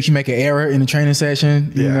weird if you make an error in the training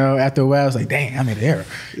session, you know, after a while it's like, dang, I made an error.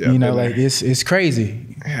 You know, like it's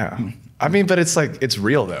crazy. Yeah. I mean, but it's like, it's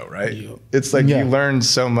real though, right? It's like you learn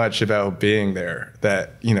so much about being there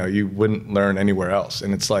that, you know, you wouldn't learn anywhere else.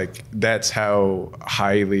 And it's like, that's how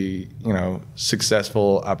highly, you know,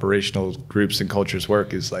 successful operational groups and cultures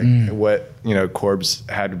work, is like what, you know, Corbs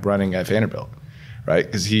had running at Vanderbilt, right?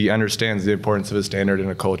 Because he understands the importance of a standard and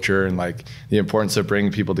a culture, and like the importance of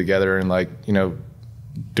bringing people together and like, you know,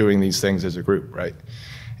 doing these things as a group, right?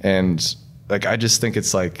 And like, I just think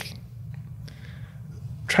it's like,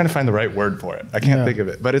 trying to find the right word for it. I can't think of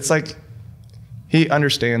it, but it's like, he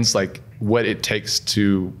understands like what it takes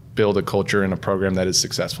to build a culture and a program that is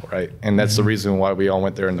successful, right? And that's the reason why we all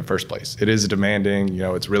went there in the first place. It is demanding, you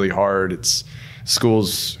know, it's really hard. It's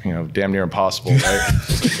school's, you know, damn near impossible, right?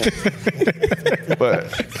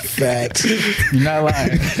 But Facts. You're not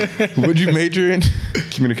lying. What'd you major in?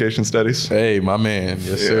 communication studies. Hey, my man.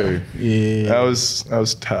 Yes, sir. Yeah. That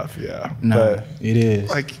was tough, yeah. No, But it is.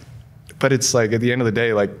 like, but it's like at the end of the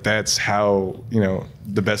day, like that's how, you know,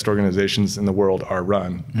 the best organizations in the world are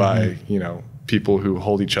run by, you know, people who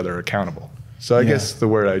hold each other accountable. So I guess the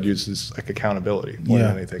word I'd use is like accountability more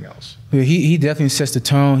than anything else. He definitely sets the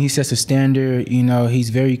tone. He sets the standard. You know,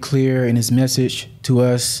 he's very clear in his message to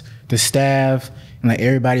us, the staff, and like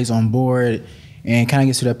everybody's on board, and kind of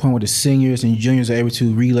gets to that point where the seniors and juniors are able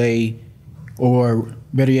to relay, or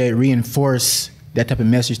better yet, reinforce that type of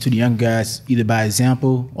message to the young guys, either by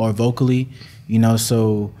example or vocally. You know,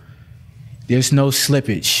 so there's no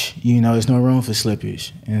slippage. You know, there's no room for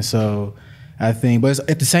slippage, and so I think, but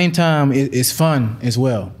at the same time, it's fun as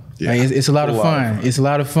well. Yeah. Like it's a lot of fun. It's a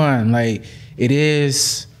lot of fun. Like it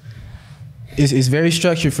is. It's very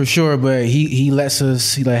structured for sure, but he lets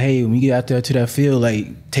us. He's like, hey, when we get out there to that field,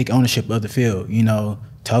 like take ownership of the field. You know,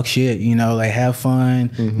 talk shit. You know, like have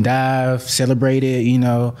fun, dive, celebrate it. You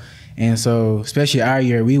know, and so especially our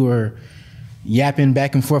year, we were yapping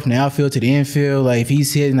back and forth from the outfield to the infield. Like if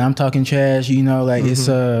he's hitting, I'm talking trash. You know, like it's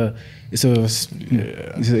a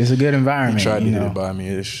good environment. He tried to hit it by me.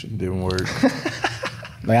 It didn't work.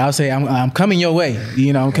 Like I'll say, I'm coming your way.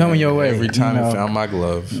 You know, I'm coming your way. Every time I found my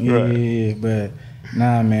glove. Yeah, but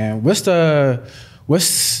nah, man. What's the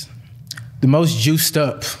most juiced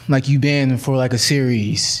up like you been for like a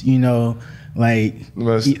series? You know, like the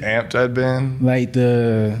most amped I'd been. Like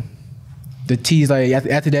the tease, like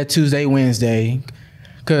after that Tuesday, Wednesday.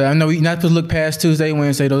 Cause I know you're not supposed to look past Tuesday,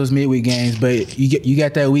 Wednesday, those midweek games, but you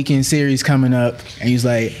got that weekend series coming up, and he's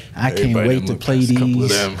like, I can't wait to play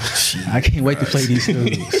these. I can't wait to play these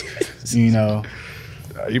dudes. You know.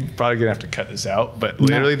 You're probably gonna have to cut this out, but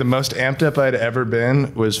literally the most amped up I'd ever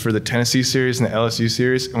been was for the Tennessee series and the LSU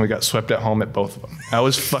series, and we got swept at home at both of them. I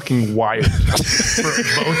was fucking wired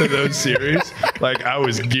for both of those series. Like I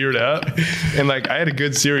was geared up, and like I had a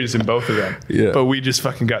good series in both of them. Yeah. But we just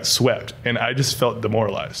fucking got swept, and I just felt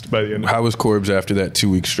demoralized by the end. How was Corbs after that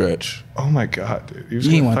 2-week stretch? Oh my god, dude! He was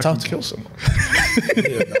gonna fucking kill someone.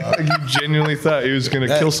 Like you genuinely thought he was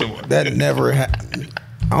gonna kill someone. That never happened.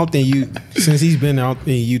 I don't think since he's been there, I don't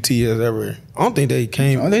think UT has ever. I don't think they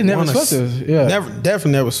came. Oh, they never swept us. Yeah,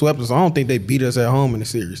 definitely never swept us. I don't think they beat us at home in the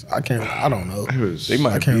series. I don't know. They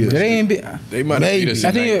might have beat us. They might have beat us.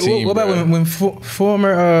 I think. 19, what about when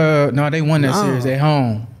former? No, they won that series at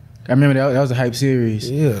home. I remember that was a hype series.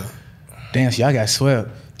 Yeah. Damn, so y'all got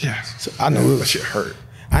swept. Yeah, so I know that shit hurt.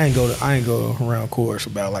 I ain't go around course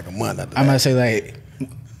about like a month after that. I might say like.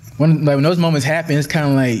 When those moments happen, it's kind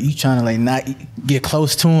of like you trying to like not get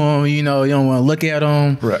close to them. You know, you don't want to look at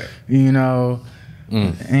them. Right. You know.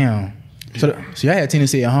 Damn. So y'all had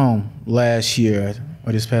Tennessee at home last year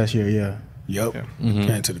or this past year, yeah. Yep. Yeah.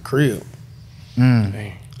 Came to the crib.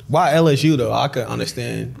 Why LSU though? I could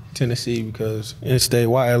understand Tennessee because in state.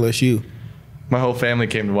 Why LSU? My whole family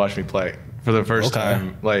came to watch me play for the first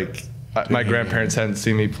time. Like my grandparents hadn't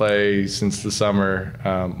seen me play since the summer.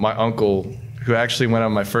 My uncle, who actually went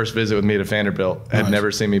on my first visit with me to Vanderbilt, had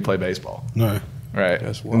never seen me play baseball. No. Right.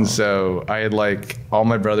 That's wild. And so I had like all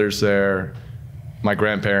my brothers there, my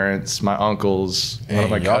grandparents, my uncles, one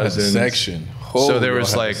of my cousins. Section. So there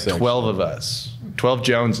was like 12 of us, 12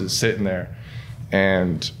 Joneses sitting there.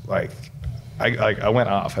 And like I went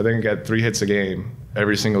off. I think I got 3 hits a game.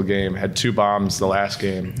 Every single game. Had 2 bombs the last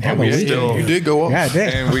game. And you did go off. Yeah,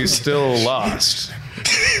 and we still lost.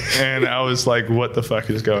 And I was like, what the fuck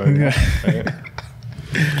is going on? Right?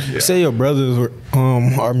 Yeah. Say your brothers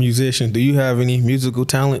are musicians. Do you have any musical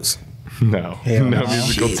talents? No. No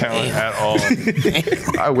musical talent at all.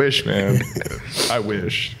 I wish, man. I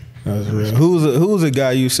wish. That's real. Who's a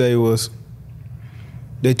guy you say was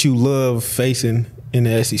that you love facing in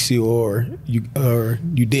the SEC or you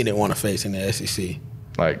didn't want to face in the SEC?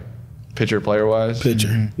 Like pitcher, player wise?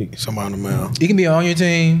 Pitcher. Somebody on the mound. It can be on your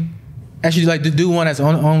team. Actually, like to do one that's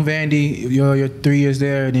on Vandy, your 3 years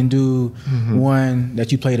there, and then do one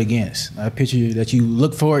that you played against. A pitcher that you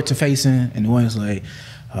look forward to facing, and the one's like,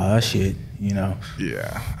 oh, shit, you know.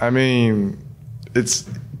 Yeah. I mean, it's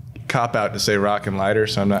cop out to say Rock and Lighter,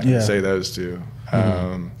 so I'm not going to say those two.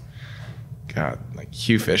 God, like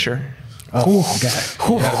Hugh Fisher. Oh,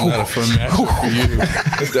 God. That's not a fun matchup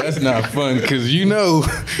for you. That's not fun because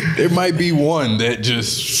there might be one that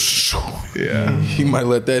just he might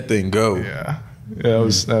let that thing go. Yeah, that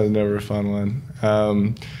was never a fun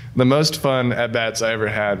one. The most fun at bats I ever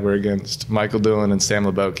had were against Michael Doolan and Sam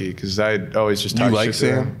Leboki because I always just talk You like shit to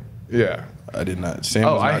Sam? them. Yeah. I did not. Sam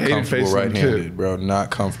was I not hated comfortable facing him, right-handed, too. bro.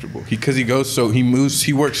 Not comfortable. Because he moves,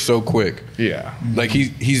 he works so quick. Yeah. Like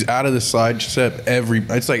he's out of the side step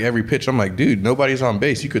it's like every pitch. I'm like, dude, nobody's on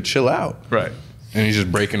base. You could chill out. Right. And he's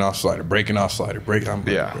just breaking off slider. I'm like,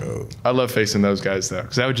 Yeah. bro. I love facing those guys though,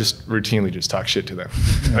 because I would just routinely just talk shit to them,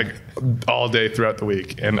 like all day throughout the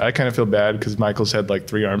week. And I kind of feel bad because Michael's had like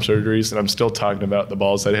 3 arm surgeries, and I'm still talking about the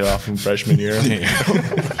balls that hit off in freshman year.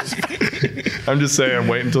 I'm just saying, I'm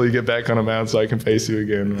waiting until you get back on a mound so I can face you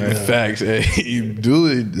again. Right? Facts. Hey, you do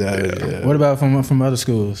it. Yeah. What about from other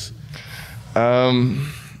schools?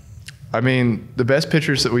 I mean, the best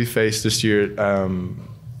pitchers that we faced this year,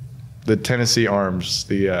 the Tennessee Arms,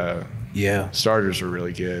 the starters were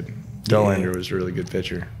really good. Dollander was a really good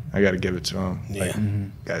pitcher. I got to give it to him. Yeah. Like,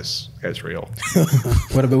 guy's real.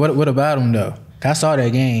 What about him though? I saw that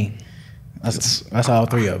game. I saw all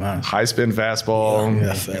 3 of them. Honestly. High spin fastball,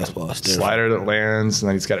 Fastball. slider that lands, and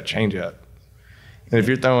then he's got a changeup. And if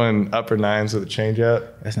you're throwing upper 9s with a changeup,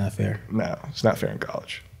 That's not fair. no, it's not fair in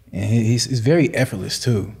college. And he's very effortless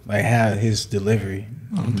too. Like how his delivery.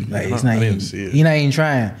 Like it's not I didn't even, see it. He's not even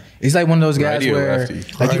trying. It's like one of those guys Righty or where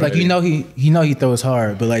lefty? like you know he throws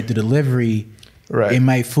hard, but like the delivery, Right. it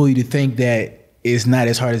might fool you to think that it's not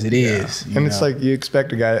as hard as it is. And it's like you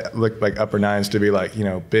expect a guy look like upper 9s to be like,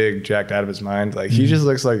 big, jacked out of his mind. Like he just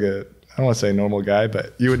looks like I don't want to say normal guy,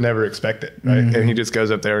 but you would never expect it, right? And he just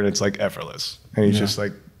goes up there and it's like effortless. And he's just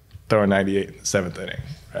like throwing 98 in the 7th inning,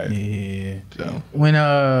 right? Yeah. So When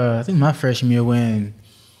I think my freshman year when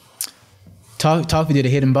Toffee did a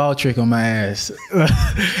hidden ball trick on my ass.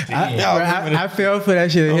 I fell for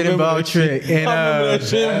that shit, a hidden ball trick. And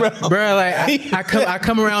bro, like I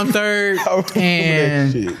come around third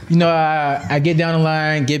and I get down the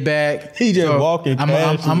line, get back. He just walking I'm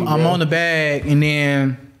past you, bro. on the bag and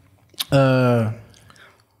then I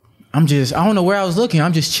don't know where I was looking.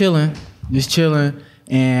 I'm just chilling.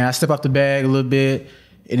 And I step off the bag a little bit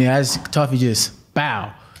and then Toffee just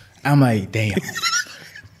bow. I'm like, damn.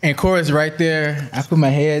 And Corey's right there. I put my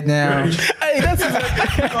head down. Hey, that's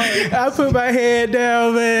I put my head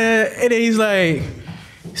down, man. And then he's like,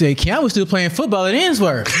 Kiambu's still playing football at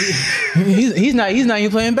Ainsworth. he's not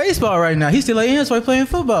even playing baseball right now. He's still at Ainsworth playing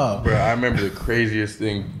football. Bro, I remember the craziest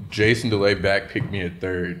thing. Jason DeLay backpicked me at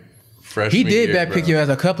third. Freshman He did year, backpick your ass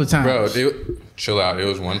a couple of times. Bro, chill out. It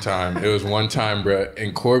was one time. Bro.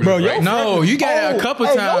 And Corbin. Bro, right No, you got it a couple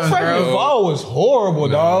times, your freshman bro. fall was horrible,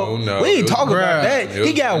 dog. no, we ain't it was- talking about Bruh. that. It was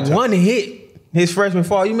He got one time. one hit his freshman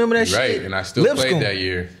fall. You remember that shit? Right, and I still played that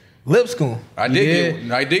year. Lipscomb. I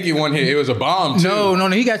did get one hit. It was a bomb too. No,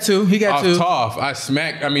 he got two. Off Toff. I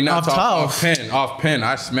smacked. I mean, not Off Toff. Toff. Off Penn.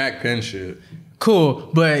 I smacked Penn shit. Cool,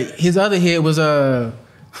 but his other hit was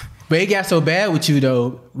but it got so bad with you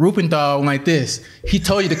though. Rupenthal went like this. He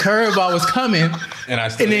told you the curveball was coming, And I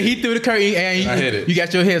still and then hit he threw the curve, and I hit it. You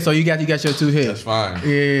got your hit, so you got your 2 hits. That's fine.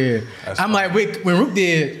 Yeah, That's I'm fine. like when Roop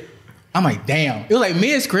did, I'm like damn. It was like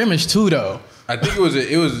mid scrimmage too though. I think it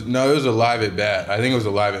was a live at bat. I think it was a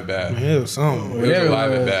live at bat. Yeah, it was something. It was Whatever a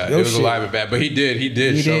live it at was. bat. Yo, It was a shit. live at bat. But he did He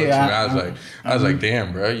show did. it to me. I was like,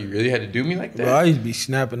 damn, bro, you really had to do me like that? Bro, I used to be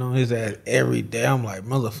snapping on his ass every day. I'm like,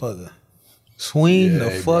 motherfucker, swing the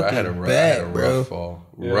hey, bro, I fucking had a bat, bro. rough fall.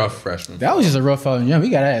 Rough freshman. That was just a rough fall. Yeah, we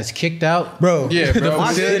got our ass kicked out. Bro, Yeah, bro. my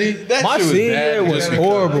facility. my shit was senior bad year was just because-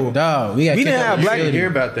 horrible. Dog, we got We kicked didn't out have the black. You facility. hear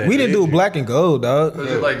about that? We didn't did do you? black and gold, dog.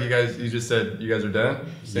 Was it like you just said you guys are done?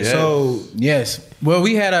 Yeah. So Yes. Well,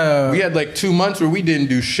 we had we had like 2 months where we didn't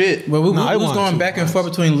do shit. Well, we I was won going 2 back and months. forth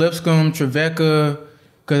between Lipscomb, Trevecca,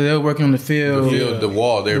 because they were working on the field. The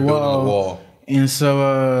wall. They were building the wall. And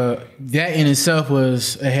so that in itself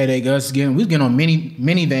was a headache. We was getting on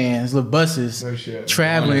minivans, little buses, No shit.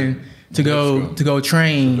 traveling to go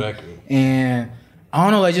train. Trevecca. And I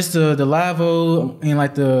don't know, like just the live-o and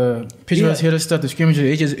like the pitchers hitter stuff, the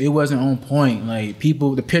scrimmages, it wasn't on point. Like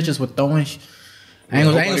the pitchers were throwing. I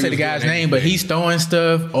ain't gonna say the guy's name, but he's throwing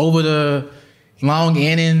stuff over the long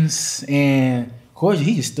innings, and of course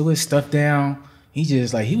he just threw his stuff down. He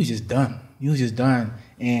was just done. He was just done.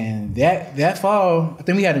 And that fall, I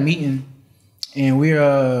think we had a meeting, and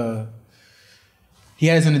he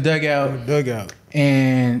had us in the dugout,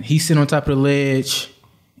 and he's sitting on top of the ledge,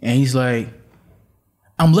 and he's like,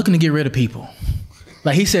 "I'm looking to get rid of people."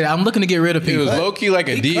 Like he said, "I'm looking to get rid of It people." was low key like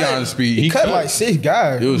a Dion speed. He cut like 6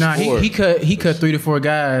 guys. It was Nah, 4. he cut 3 to 4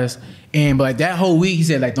 guys, And but like that whole week, he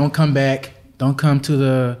said like, don't come back, don't come to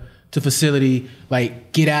the facility,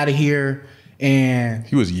 like get out of here. And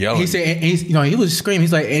he was yelling. He said, and he was screaming.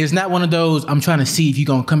 He's like, and it's not one of those, I'm trying to see if you're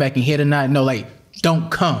gonna come back and hit or not. No, like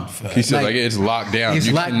don't come. He said like it's locked down. It's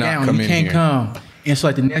you locked down. Come you in can't here. come. And so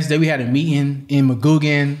like the next day we had a meeting in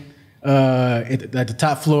McGugan at the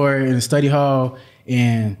top floor in the study hall,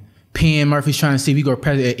 and Penn Murphy's trying to see if we go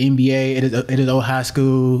president at NBA at his old high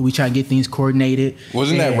school. We try to get things coordinated.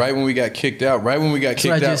 Wasn't that right when we got kicked out? Right when we got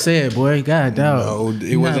kicked out? That's what I just said, boy. God, dog. No,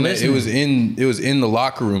 it wasn't. It was in the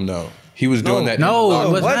locker room though. He was doing that. No,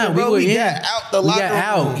 it was not. We got out the locker room.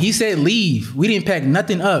 Out. He said leave. We didn't pack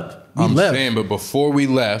nothing up. I'm saying, but before we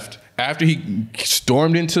left, after he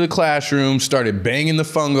stormed into the classroom, started banging the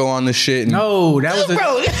fungo on the shit. And no, that was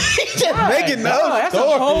making that's a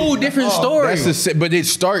whole different story. But it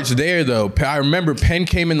starts there though. I remember Penn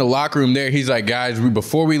came in the locker room there. He's like, guys,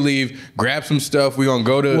 before we leave, grab some stuff. We're gonna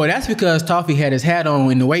go to. Well, that's because Toffee had his hat on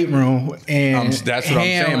in the weight room, and that's what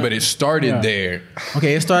I'm saying. But it started there.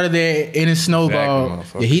 Okay, it started there, and it snowballed.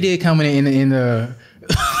 Exactly, he did come in the.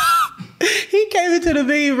 He came into the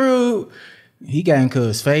big room. He got in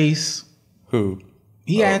Cuz's face. Who?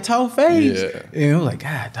 He got in Toff's face. Yeah. And I was like,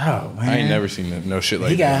 God, dog, man. I ain't never seen no shit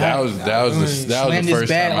like that. That was the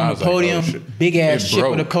first time I was like, podium, oh shit. Big ass shit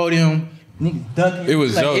with a podium. Nigga ducking. It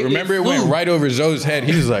was Zoe. Remember it went right over Zoe's head.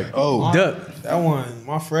 He was like, oh. Duck. That one,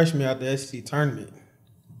 my freshman out the SEC tournament.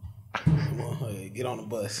 Get on the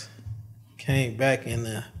bus. Came back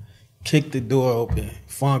and kicked the door open.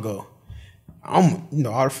 Fungo. All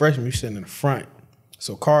the freshmen be sitting in the front.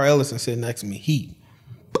 So Carl Ellison sitting next to me. He,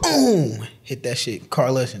 boom, hit that shit.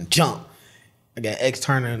 Carl Ellison jump. I got X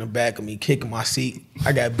Turner in the back of me, kicking my seat.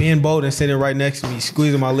 I got Ben Bolden sitting right next to me,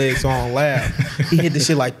 squeezing my legs so I don't laugh. He hit the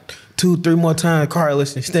shit like 2-3 more times. Carl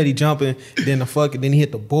Ellison steady jumping. Then he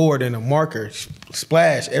hit the board and the marker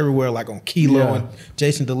splash everywhere like on Kilo and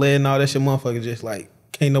Jason DeLay and all that shit. Motherfucker just like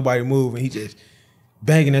can't nobody move, and he just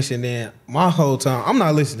banging that shit. And then my whole time, I'm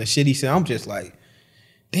not listening to shit he said. I'm just like,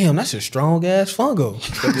 damn, that's a strong ass fungo.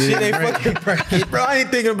 Shit ain't fucking practice, bro. I ain't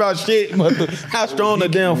thinking about shit, but how strong the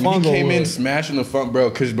damn fungo He came in was. smashing the funk, bro,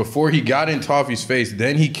 because before he got in Toffee's face,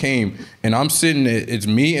 then he came, and I'm sitting, it's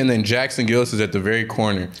me, and then Jackson Gillis is at the very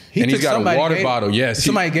corner. And he's got a water bottle. Yes.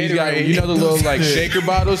 Somebody gave it. You know the little like shaker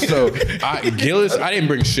bottles? So I didn't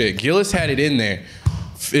bring shit. Gillis had it in there.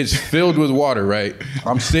 It's filled with water, right?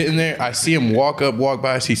 I'm sitting there. I see him walk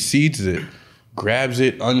by us. He seeds it, grabs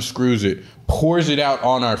it, unscrews it, pours it out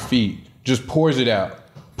on our feet. Just pours it out.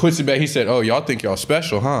 Puts it back. He said, oh, y'all think y'all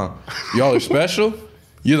special, huh? Y'all are special?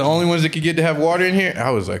 You're the only ones that could get to have water in here?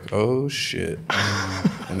 I was like, oh, shit.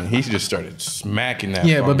 And then he just started smacking that.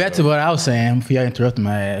 Yeah, but back to what I was saying before y'all interrupted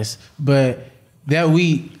my ass. But that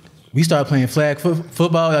week, we started playing flag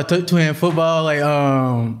football. I took two-hand football, like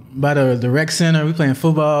by the rec center. We playing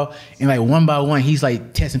football, and like one by one, he's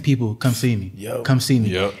like texting people, "Come see me, come see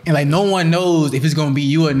me." Yep. And like no one knows if it's gonna be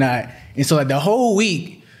you or not. And so like the whole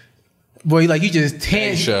week, boy, like you just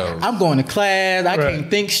tense. I'm going to class. I can't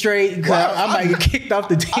think straight because I might get kicked off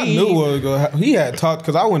the team. I knew what was going to happen. He had talked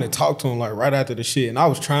because I went and talked to him like right after the shit, and I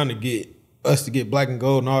was trying to get us to get black and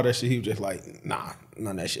gold and all that shit. He was just like, "Nah,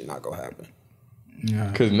 none of that shit not gonna happen."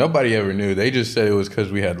 Because nobody ever knew. They just said it was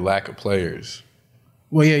because we had lack of players.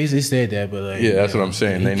 Well, yeah, he said that, but like, yeah, that's what I'm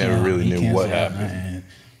saying. They never really knew what happened.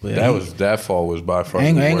 But that fall was by far. I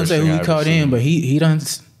ain't gonna say who he called in, but he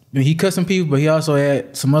cut some people, but he also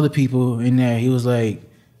had some other people in there. He was like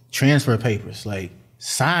transfer papers, like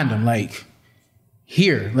signed them, like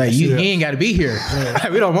here, like he ain't got to be here.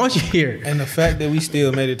 We don't want you here. And the fact that we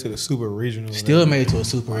still made it to the super regional, made it to a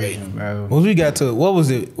super regional, bro. Once we got to what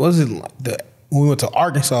was it? Was it like when we went to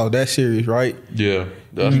Arkansas, that series, right? Yeah,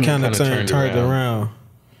 we kind of turned it around.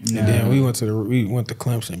 And then we went to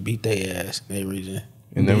Clemson, beat their ass in their region.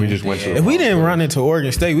 And then we just went to. If we didn't run into Oregon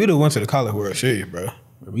State, we'd have went to the College World Series, bro.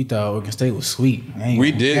 We thought Oregon State was sweet.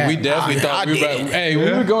 We did. We definitely thought we were about. Hey, we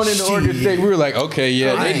were going into Oregon State. We were like, okay,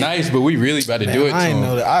 yeah, they nice, but we really about to do it. I didn't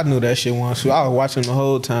know that. I knew that shit once. I was watching the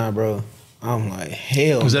whole time, bro. I'm like,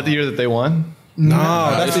 hell. Was that the year that they won? No,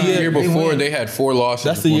 that's the year before. They had 4 losses.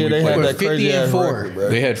 That's the year they had that crazy ass 50-4. record, bro.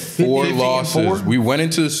 They had 4 losses. We went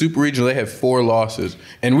into the Super Regional. They had 4 losses,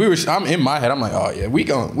 and I'm in my head. I'm like, oh yeah, we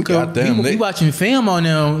got them. We watching film on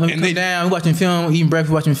them. Let me come down. We watching film, eating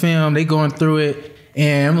breakfast, watching film. They going through it,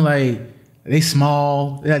 and I'm like, they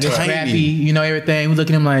small, they're scrappy, you know, everything. We look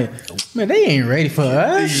at them like, man, they ain't ready for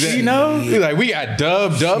us, exactly. You know? We're like, we got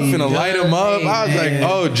Dub finna light them up. I was like,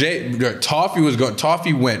 oh,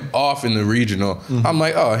 Toffee went off in the regional. Mm-hmm. I'm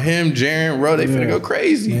like, oh, him, Jaren, Rowe, they finna go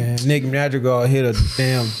crazy. Yeah, Nick Madrigal hit a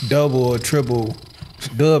damn double or triple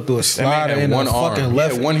Dub threw a slider in one the arm. fucking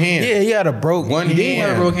left. One hand. Yeah, he had a broke One He did have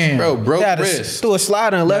a hand. broke hand. Bro, broke wrist. Threw a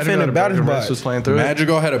slider in the left hand of batter's box. Was playing through it.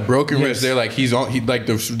 Madrigal had a broken wrist. They're like, like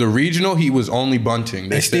the regional, he was only bunting.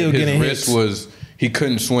 They still said his getting wrist hits. was, he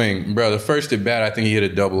couldn't swing. Bro, the first at bat, I think he hit a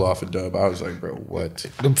double off a dub. I was like, bro, what?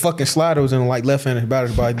 The fucking slider was in like left hand of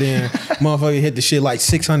batter's box. Then motherfucker hit the shit like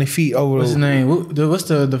 600 feet over. What's his name? What's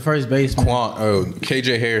the first baseman?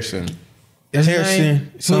 KJ Harrison. That's his Harrison,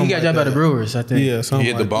 name? He something got like dropped by the that. Brewers, I think. Yeah, He something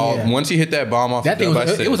hit the like ball. yeah. Once he hit that bomb off That the thing dub,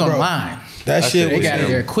 was, it was on bro, line. That shit They was got it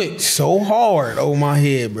there quick. so hard over my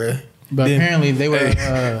head, bro. But Then- apparently they were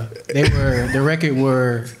the record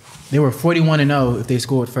were they were 41-0 if they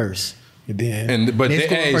scored first. Then but They they,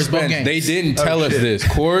 scored hey, first both Spence, games. they didn't tell us this.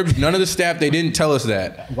 Corbs, none of the staff, they didn't tell us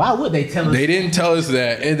that. Why would they tell us? They didn't tell us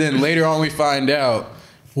that. And then later on we find out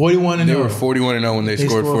 41-0. they were 41-0 when they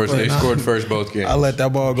scored first. They scored first both games. I let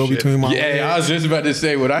that ball go between my legs. Yeah, I was just about to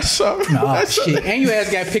say what I saw. Oh shit! And your ass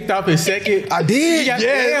got picked off in second. I did. Hell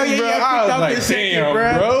Yes, bro. you got I picked was off like, in second, damn,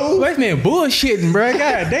 bro. bro. Wait a minute, bullshitting, bro.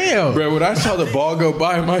 God damn, Bro, when I saw the ball go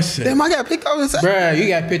by myself. Damn, I got picked off in second. bro. You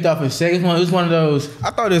got picked off in second. It was one of those.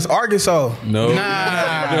 I thought it was Arkansas. No.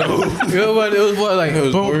 Nah, it was what like It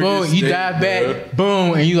was boom, Oregon boom. You State, dive back,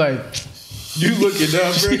 boom, and you like. You looking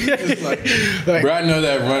up, bro. It's like, bro, I know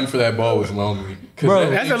that run for that ball was lonely. Bro,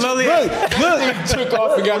 That's a lonely. Look, Took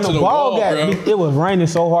off and got to the ball, bro. it was raining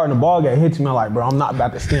so hard and the ball got hit me. I'm like, bro, I'm not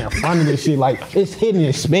about to stand in front of this shit. Like, it's hitting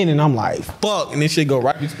and spinning. I'm like, fuck. And this shit go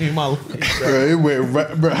right between my legs. Bro, it went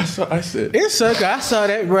right, bro. I said, It sucked. I saw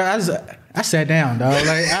that, bro. I sat down, dog.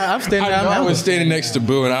 Like I'm standing down. I was standing next to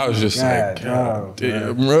Boo and I was just like, God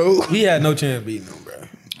damn, bro. He had no chance beating him, bro.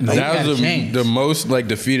 No, That was the most like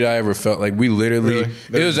defeated I ever felt. Like we literally, Really?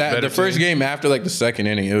 it was at Better the first team? game after like the second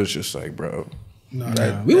inning. It was just like, bro.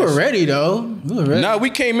 We were ready though. We were ready. No, we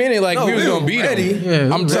came in and like we was we gonna were beat ready. them. Yeah,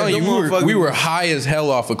 we I'm were telling ready. you, Them we were motherfuckers- high as hell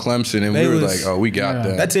off of Clemson, and They we were was- like, oh, we got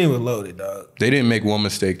that. That team was loaded, dog. They didn't make one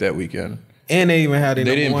mistake that weekend. And they even had their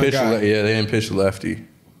They number didn't one pitch. guy They didn't pitch the lefty,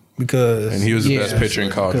 because and he was the Yeah, best pitcher in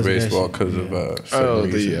college because of that baseball shit. because of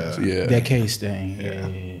certain reasons. Yeah, that case thing.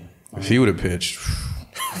 Yeah. if he would have pitched,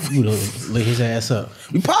 We would have lit his ass up.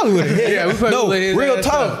 we probably would have hit. Yeah, we probably no, would've hit his real ass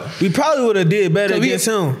talk. We probably would have did better against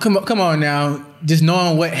him. Come on now. Just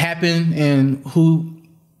knowing what happened and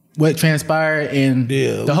what transpired and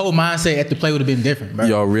Yeah. the whole mindset at the play would have been different, bro.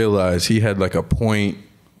 y'all realize he had like a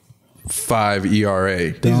 .5 ERA.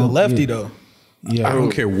 He's a lefty though. Yeah. I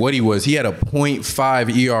don't care what he was. He had a .5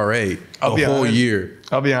 ERA I'll be the whole honest. year.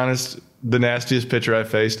 I'll be honest. The nastiest pitcher I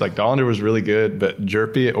faced, like Dollander was really good, but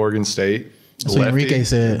Jerpy at Oregon State, That's what lefty Enrique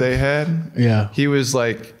said. they had. Yeah. He was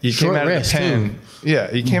like, he Short came out rest, of the pen. too.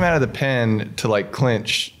 Yeah, he came out of the pen to like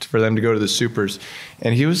clinch for them to go to the supers.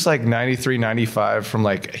 And he was like 93, 95 from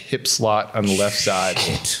like a hip slot on the left side.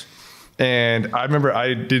 And I remember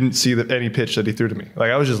I didn't see any pitch that he threw to me.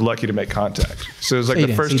 Like I was just lucky to make contact. So it was like So you the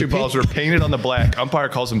didn't first see two the balls pitch? were painted on the black. Umpire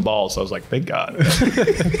calls them balls. So I was like, thank God.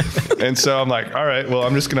 And so I'm like, all right, well,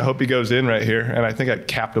 I'm just gonna hope he goes in right here. And I think I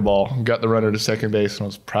capped the ball, got the runner to second base, and I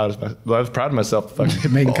was proud of myself. Fucking hit the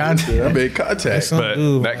Making ball. contact. I made contact. But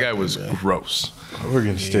Ooh. that guy was gross.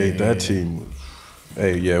 Oregon State, that team.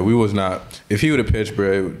 Hey, yeah, we was not. If he would have pitched,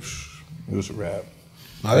 bro, it was a wrap.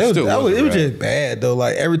 No, it Still was wasn't right. just bad though.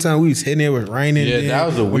 Like every time we was hitting, it was raining. Yeah, then that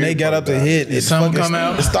was the when they weird got part up to about hit. Did It something fucking come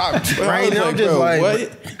out? It stopped I was raining. I'm like, just bro, like,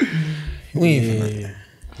 what? we ain't finna.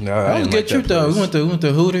 No, That was a good trip though. We went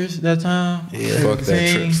to Hooters that time. Fuck that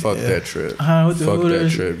trip. Team. Fuck that trip. With the Fuck that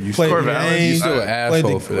Hooters. trip. You Played still, the game. you still an asshole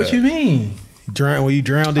Played the- for What that. you mean? When you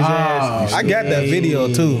drowned his ass. I got that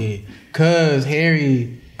video too. Cause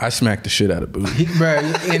Harry, I smacked the shit out of Booty. bro,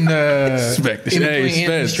 in the Smack the in shit. Hey, between him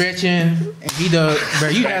Spence. stretching, and he does, bro.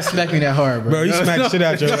 You not smacking that hard, bro. Bro, you smacked the shit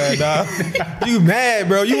out your ass, dog. You mad,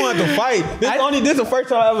 bro. You wanted to fight. This is the first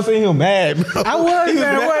time I ever seen him mad, bro. I was, He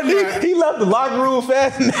man, mad. wasn't I? He left the locker room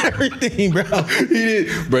fast and everything, bro.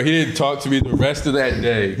 He didn't talk to me the rest of that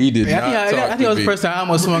day. He did not I talk think to it was me. the first time I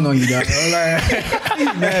almost swung on you, dog. Like,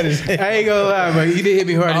 He's mad as hell. I ain't gonna lie, bro. You did hit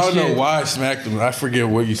me hard I as don't shit. know why I smacked him. I forget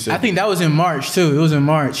what you said. I think that was in March too. It was in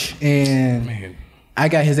March, and Man. I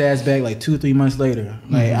got his ass back like 2 or 3 months later.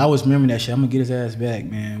 Like I was remembering that shit. I'm gonna get his ass back,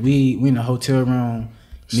 man. We in the hotel room.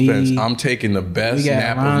 Spence, I'm taking the best we got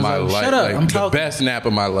nap of my Lonzo. life. Shut up, like, I'm the talking. best nap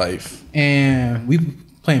of my life. And we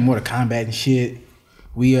playing Mortal Kombat and shit.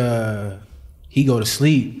 We he go to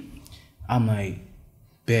sleep. I'm like,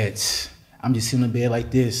 bets. I'm just sitting in bed like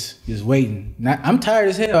this, just waiting. I'm tired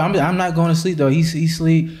as hell. I'm not going to sleep though. He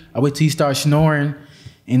sleep. I wait till he starts snoring,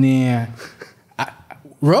 and then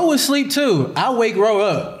Ro was asleep too. I wake Ro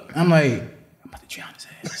up. I'm like, I'm about to drown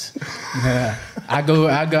his ass.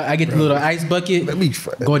 I get the little ice bucket. Let me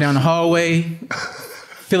Go down the hallway.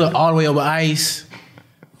 fill it all the way over ice,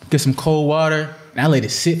 get some cold water, and I let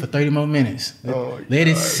it sit for 30 more minutes. Let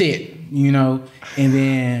it sit, you know, and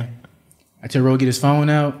then I tell Ro get his phone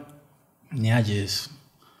out, and then I just,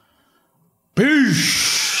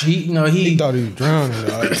 he thought he was drowning.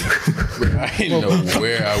 I didn't know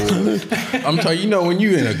where I was. I'm telling you, you know, when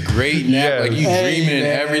you in a great nap, like you dreaming and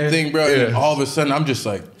everything, bro, and all of a sudden I'm just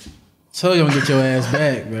like, tell you don't get your ass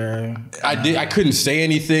back, bro. I couldn't say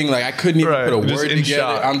anything. Like I couldn't even put a word together.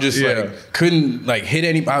 Shock. I'm just like couldn't like hit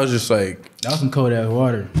anybody. I was just like, that was some cold ass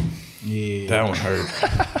water. Yeah, that one hurt.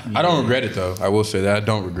 I don't regret it though. I will say that I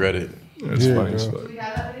don't regret it. It's funny as fuck. We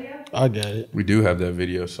got that video? I got it. We do have that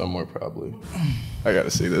video somewhere probably. I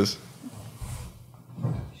gotta see this.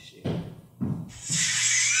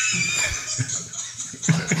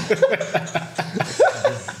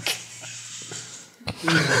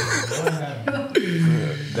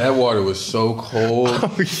 That water was so cold.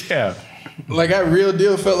 Oh yeah. Like I real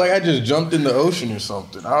deal felt like I just jumped in the ocean or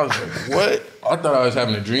something. I was like, what? I thought I was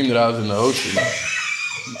having a dream that I was in the ocean.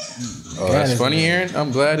 Oh, that's funny, Aaron?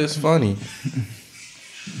 I'm glad it's funny.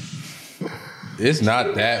 It's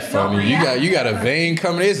not that funny. You got a vein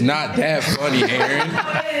coming. It's not that funny, Aaron.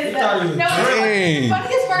 No, the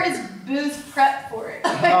funniest part is Boo's prep for it.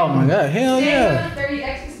 Oh my God, hell yeah. 30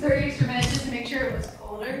 extra minutes just to make sure it was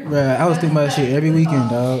colder. Bruh, I was thinking about that shit every weekend,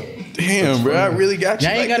 dog. Damn, bro, I really got you.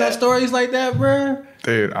 Y'all ain't got no stories like that, bruh?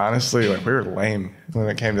 Dude, honestly, like we were lame when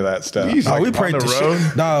it came to that stuff. We Like, pranked on the the road.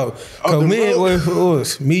 shit. Dog, cause it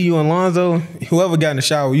was me, you, and Lonzo. Whoever got in the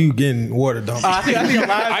shower, you getting water dumped. I think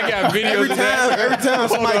I got videos of that. Every time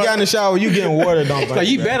somebody got in the shower, you getting water dumped. like,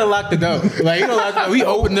 you better lock the door. Like, you know, like, we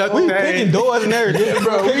opened up the We picking thing. doors and everything,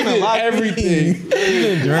 bro. We did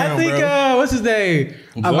everything. I think, what's his name?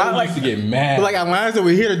 I like to get mad. Like, Alonzo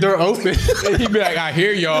would hear the door open. He'd be like, I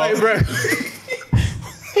hear y'all. Like, bro.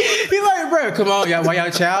 He like, bro, come on, y'all. Why y'all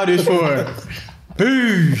childish for?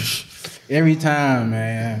 Boosh. Every time,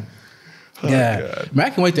 man. Yeah, man, I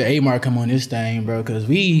can wait till Amar come on this thing, bro, because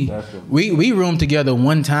we roomed together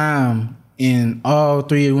one time, and all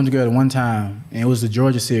three roomed together one time, and it was the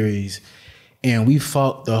Georgia series, and we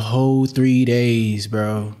fought the whole 3 days,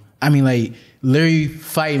 bro. I mean, like, literally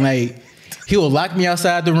fighting. Like, he would lock me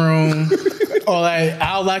outside the room, or like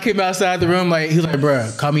I'll lock him outside the room. Like, he's like, bro,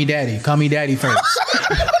 call me daddy first.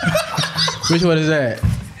 Which one is that?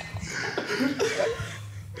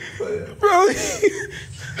 bro.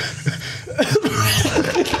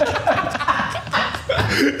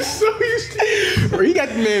 Bro, you got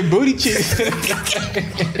the man booty cheeks.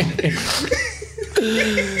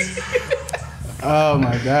 Oh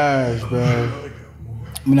my gosh, bro.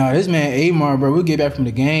 No, this man Amar, bro, we'll get back from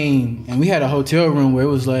the game, and we had a hotel room where it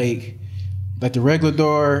was like the regular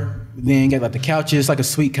door, then you got like the couches, like a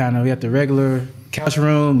suite kind of. We had the regular couch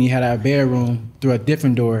room, and you had our bedroom through a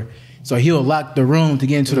different door. So he'll lock the room to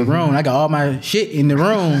get into the room. I got all my shit in the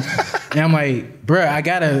room, and I'm like, bro, I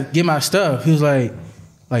gotta get my stuff. He was like,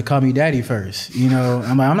 call me daddy first, you know.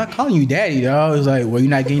 I'm like, I'm not calling you daddy, dog. He was like, well, you're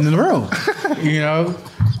not getting in the room, you know.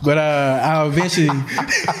 But I eventually.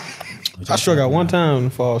 I struck out one time in the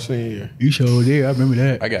fall senior year. You sure did. I remember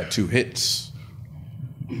that. I got 2 hits.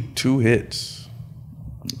 2 hits.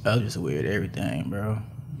 I was just weird everything, bro.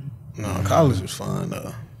 No, college was fun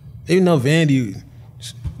though. Even though Vandy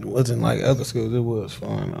wasn't like other schools, it was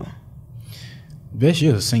fun though. Best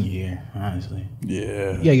year was senior year, honestly.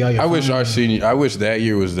 Yeah. Yeah. I wish that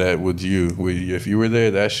year was that with you. If you were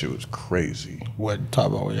there, that shit was crazy. What talk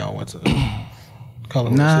about when y'all went to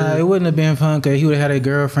college? Nah, it wouldn't have been fun because he would have had a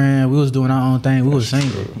girlfriend. We was doing our own thing. We was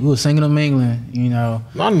single. We was singing and mingling, you know.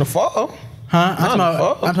 Not in the fall. Huh? I'm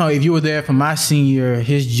talking about if you were there for my senior year,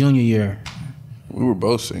 his junior year. We were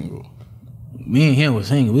both single. Me and him was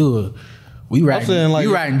single. We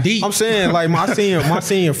riding deep. I'm saying like my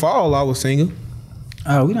senior fall, I was single.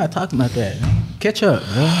 Oh, we not talking about that, man. Catch up,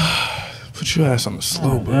 bro. Put your ass on the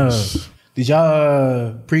slow bus. Did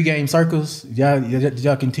y'all pregame circles? Did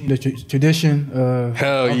y'all continue the tradition?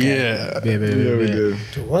 Hell yeah. Yeah, we did.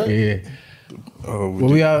 What? Yeah. Oh, Did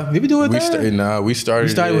we do it we there? we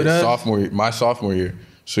started with us? sophomore year, my sophomore year.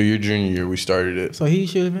 So your junior year, we started it. So he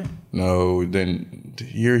should have been? No, then the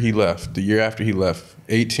year he left, the year after he left,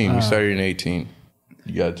 18, we started in 18.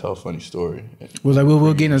 You gotta tell a funny story. Was like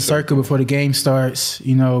we'll get in a circle before the game starts.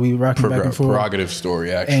 You know, we rocking back and forth. Prerogative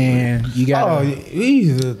story, actually. And you got. we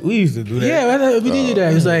used to do that. Yeah, we did do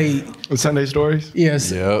that. It's like With Sunday stories?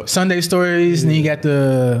 yes, Yep. Sunday stories. And then you got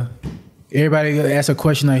everybody ask a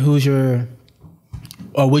question like, "Who's your?"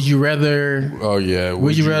 Or would you rather? Oh yeah.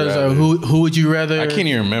 Would you rather? So who would you rather? I can't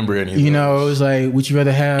even remember any of those. You know, it was like, would you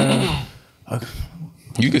rather have?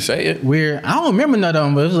 You could say it. I don't remember none of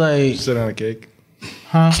them, but it was like, Sit on a cake.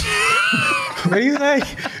 Huh? What do you say?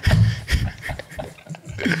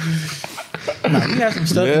 Nah, we had some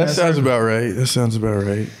stuff. Yeah, that sounds about right. That sounds about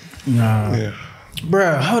right. Nah. Yeah.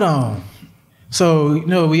 Bruh, hold on. So, you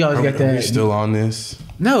know, we always got that. Are we still on this?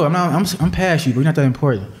 No, I'm not. I'm past you, but we're not that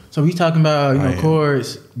important. So we talking about, you know,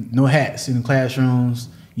 courts, no hats in the classrooms.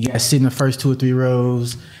 You got to sit in the first 2 or 3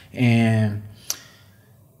 rows, and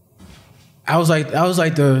I was like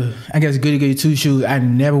the, I guess, goody two shoes. I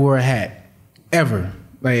never wore a hat ever,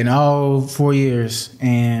 like in all 4 years,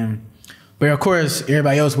 but of course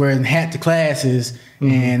everybody else wearing hat to classes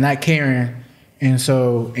and not caring. And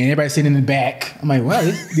so, and everybody sitting in the back. I'm like, well,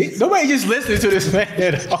 nobody just listening to this man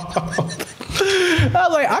at all. I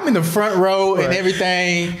was like, I'm in the front row and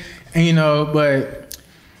everything, and you know, but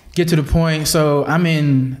get to the point. So I'm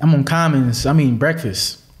on Commons. I'm eating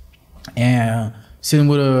breakfast, and sitting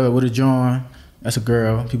with a John. That's a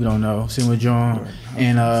girl. People don't know. Sitting with John,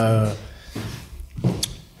 and I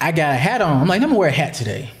got a hat on. I'm like, I'm gonna wear a hat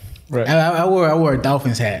today. Right. I wore a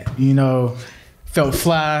Dolphins hat. You know, felt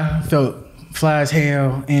fly as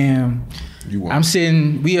hell, and I'm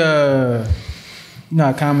sitting. We you know,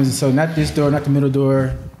 our Commons. So not this door, not the middle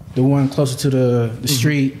door, the one closer to the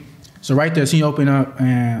street. So right there, so you open up,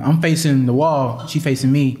 and I'm facing the wall. She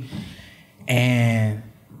facing me, and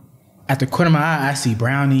at the corner of my eye, I see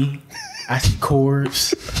Brownie, I see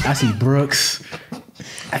Corbs, I see Brooks.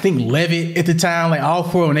 I think Levitt at the time, like all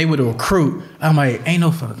 4 when they were the recruit. I'm like, ain't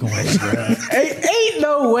no fucking way, bro. ain't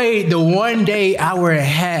no way. The one day I wear a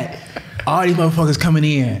hat, all these motherfuckers coming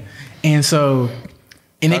in, and so,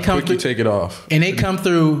 and How they come quick through. you take it off? And they come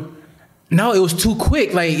through. No, it was too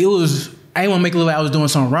quick. Like it was. I didn't want to make it look like I was doing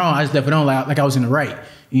something wrong. I just left it on like I was in the right,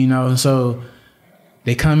 you know. And so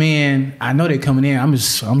they come in. I know they're coming in. I'm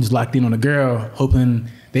just locked in on the girl, hoping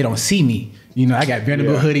they don't see me. You know, I got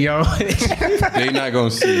Vanderbilt hoodie on. They not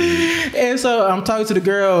gonna see you. And so I'm talking to the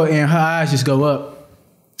girl, and her eyes just go up,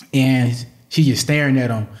 and she just staring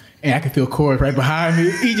at him. And I can feel Corey right behind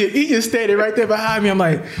me. He just standing right there behind me. I'm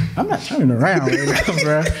like, I'm not turning around,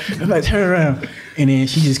 bro. I'm not turning around. And then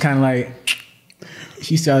she just kind of like,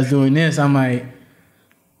 she starts doing this. I'm like,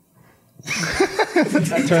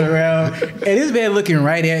 I turn around, and this man looking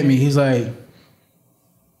right at me. He's like,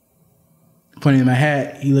 pointing at my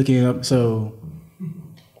hat. He looking up. So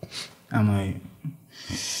I'm like,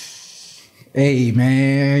 hey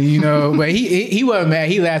man, you know. But he wasn't mad.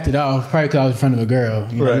 He laughed it off. Probably because I was in front of a girl.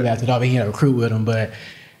 You know, he laughed it off. He had a recruit with him, but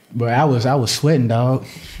I was sweating, dog.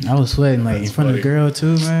 I was sweating like in front of the girl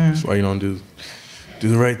too, man. That's why you don't do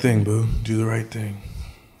the right thing, boo. Do the right thing.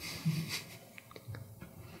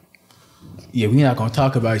 Yeah, we're not gonna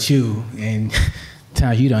talk about you and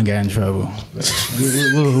times you done got in trouble.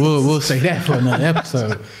 We'll say that for another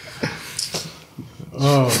episode.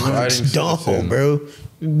 Oh, man, it's dumb, bro.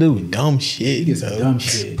 Dude, dumb shit. He gets some dumb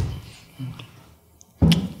shit.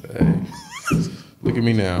 Hey. Look at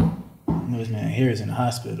me now. You know, this man here is in the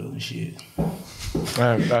hospital and shit.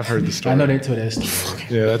 I've heard the story. I know they told that story.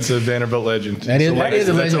 Yeah, that's a Vanderbilt legend. That is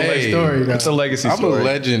a legendary story. It's a legacy I'm story. a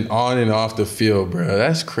legend on and off the field, bro.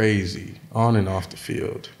 That's crazy. On and off the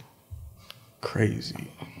field. Crazy.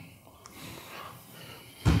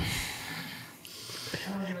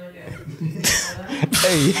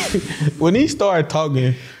 Hey, when he started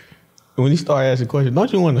talking, when he started asking questions,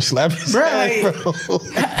 don't you want to slap his ass, bro?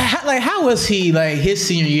 How was he, like, his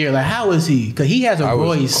senior year? Like, how was he? Because he has a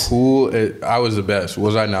voice. Was cool. I was the best.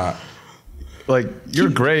 Was I not? Like, you're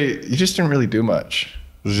great. You just didn't really do much.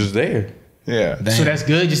 I was just there. Yeah. Damn. So that's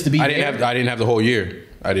good just to be I didn't have the whole year.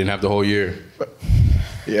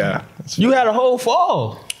 Yeah. You had a whole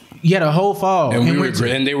fall. You had a whole fall. And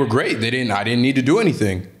they were great. I didn't need to do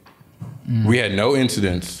anything. We had no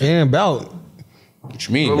incidents. And about. What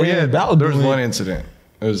you mean? Well, there was doing- one incident.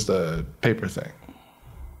 It was the paper thing.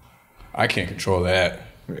 I can't control that.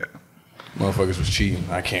 Yeah. Motherfuckers was cheating.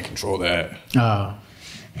 I can't control that. Oh, I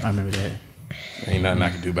remember that. Ain't nothing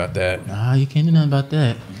I can do about that. Nah, you can't do nothing about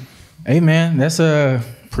that. Hey, man, that's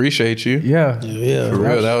Appreciate you. yeah. Yeah. For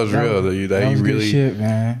real, that was real. That You was really good shit,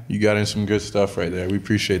 man. You got in some good stuff right there. We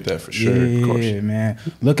appreciate that for sure. Yeah, Of course. man.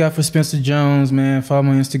 Look out for Spencer Jones, man. Follow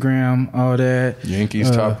me on Instagram, all that. Yankees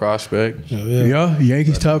top prospect. Yeah,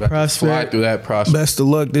 Yankees top Fly prospect. through that prospect. Best of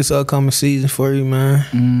luck this upcoming season for you,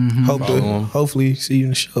 man. Follow him. Hopefully see you in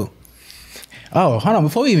the show. Oh, hold on.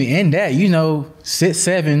 Before we even end that, you know,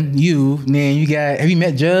 6'7", you, then you got, have you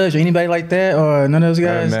met Judge or anybody like that or none of those I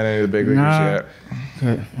guys? haven't met any of the big leaguers yet.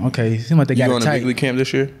 Okay, seems like they You got going it to tight. big league camp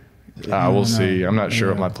this year? We'll see. I'm not sure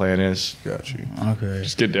what my plan is. Got you. Okay.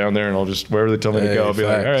 Just get down there and I'll just wherever they tell me to go, I'll be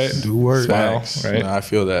like, all right, facts. Do work. smile, Facts. right? Nah, I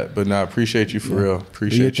feel that. But I appreciate you for real.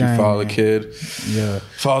 Appreciate you. thing, Follow man. the kid. Yeah.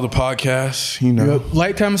 Follow the podcast. You know.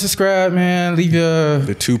 Like, comment, subscribe, man. Leave your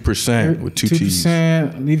The 2% with 2 T's.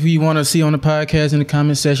 2%. Leave who you want to see on the podcast in the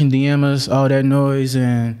comment section. DM us all that noise,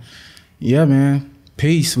 and yeah, man.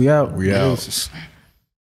 Peace. We out. We out. Peace.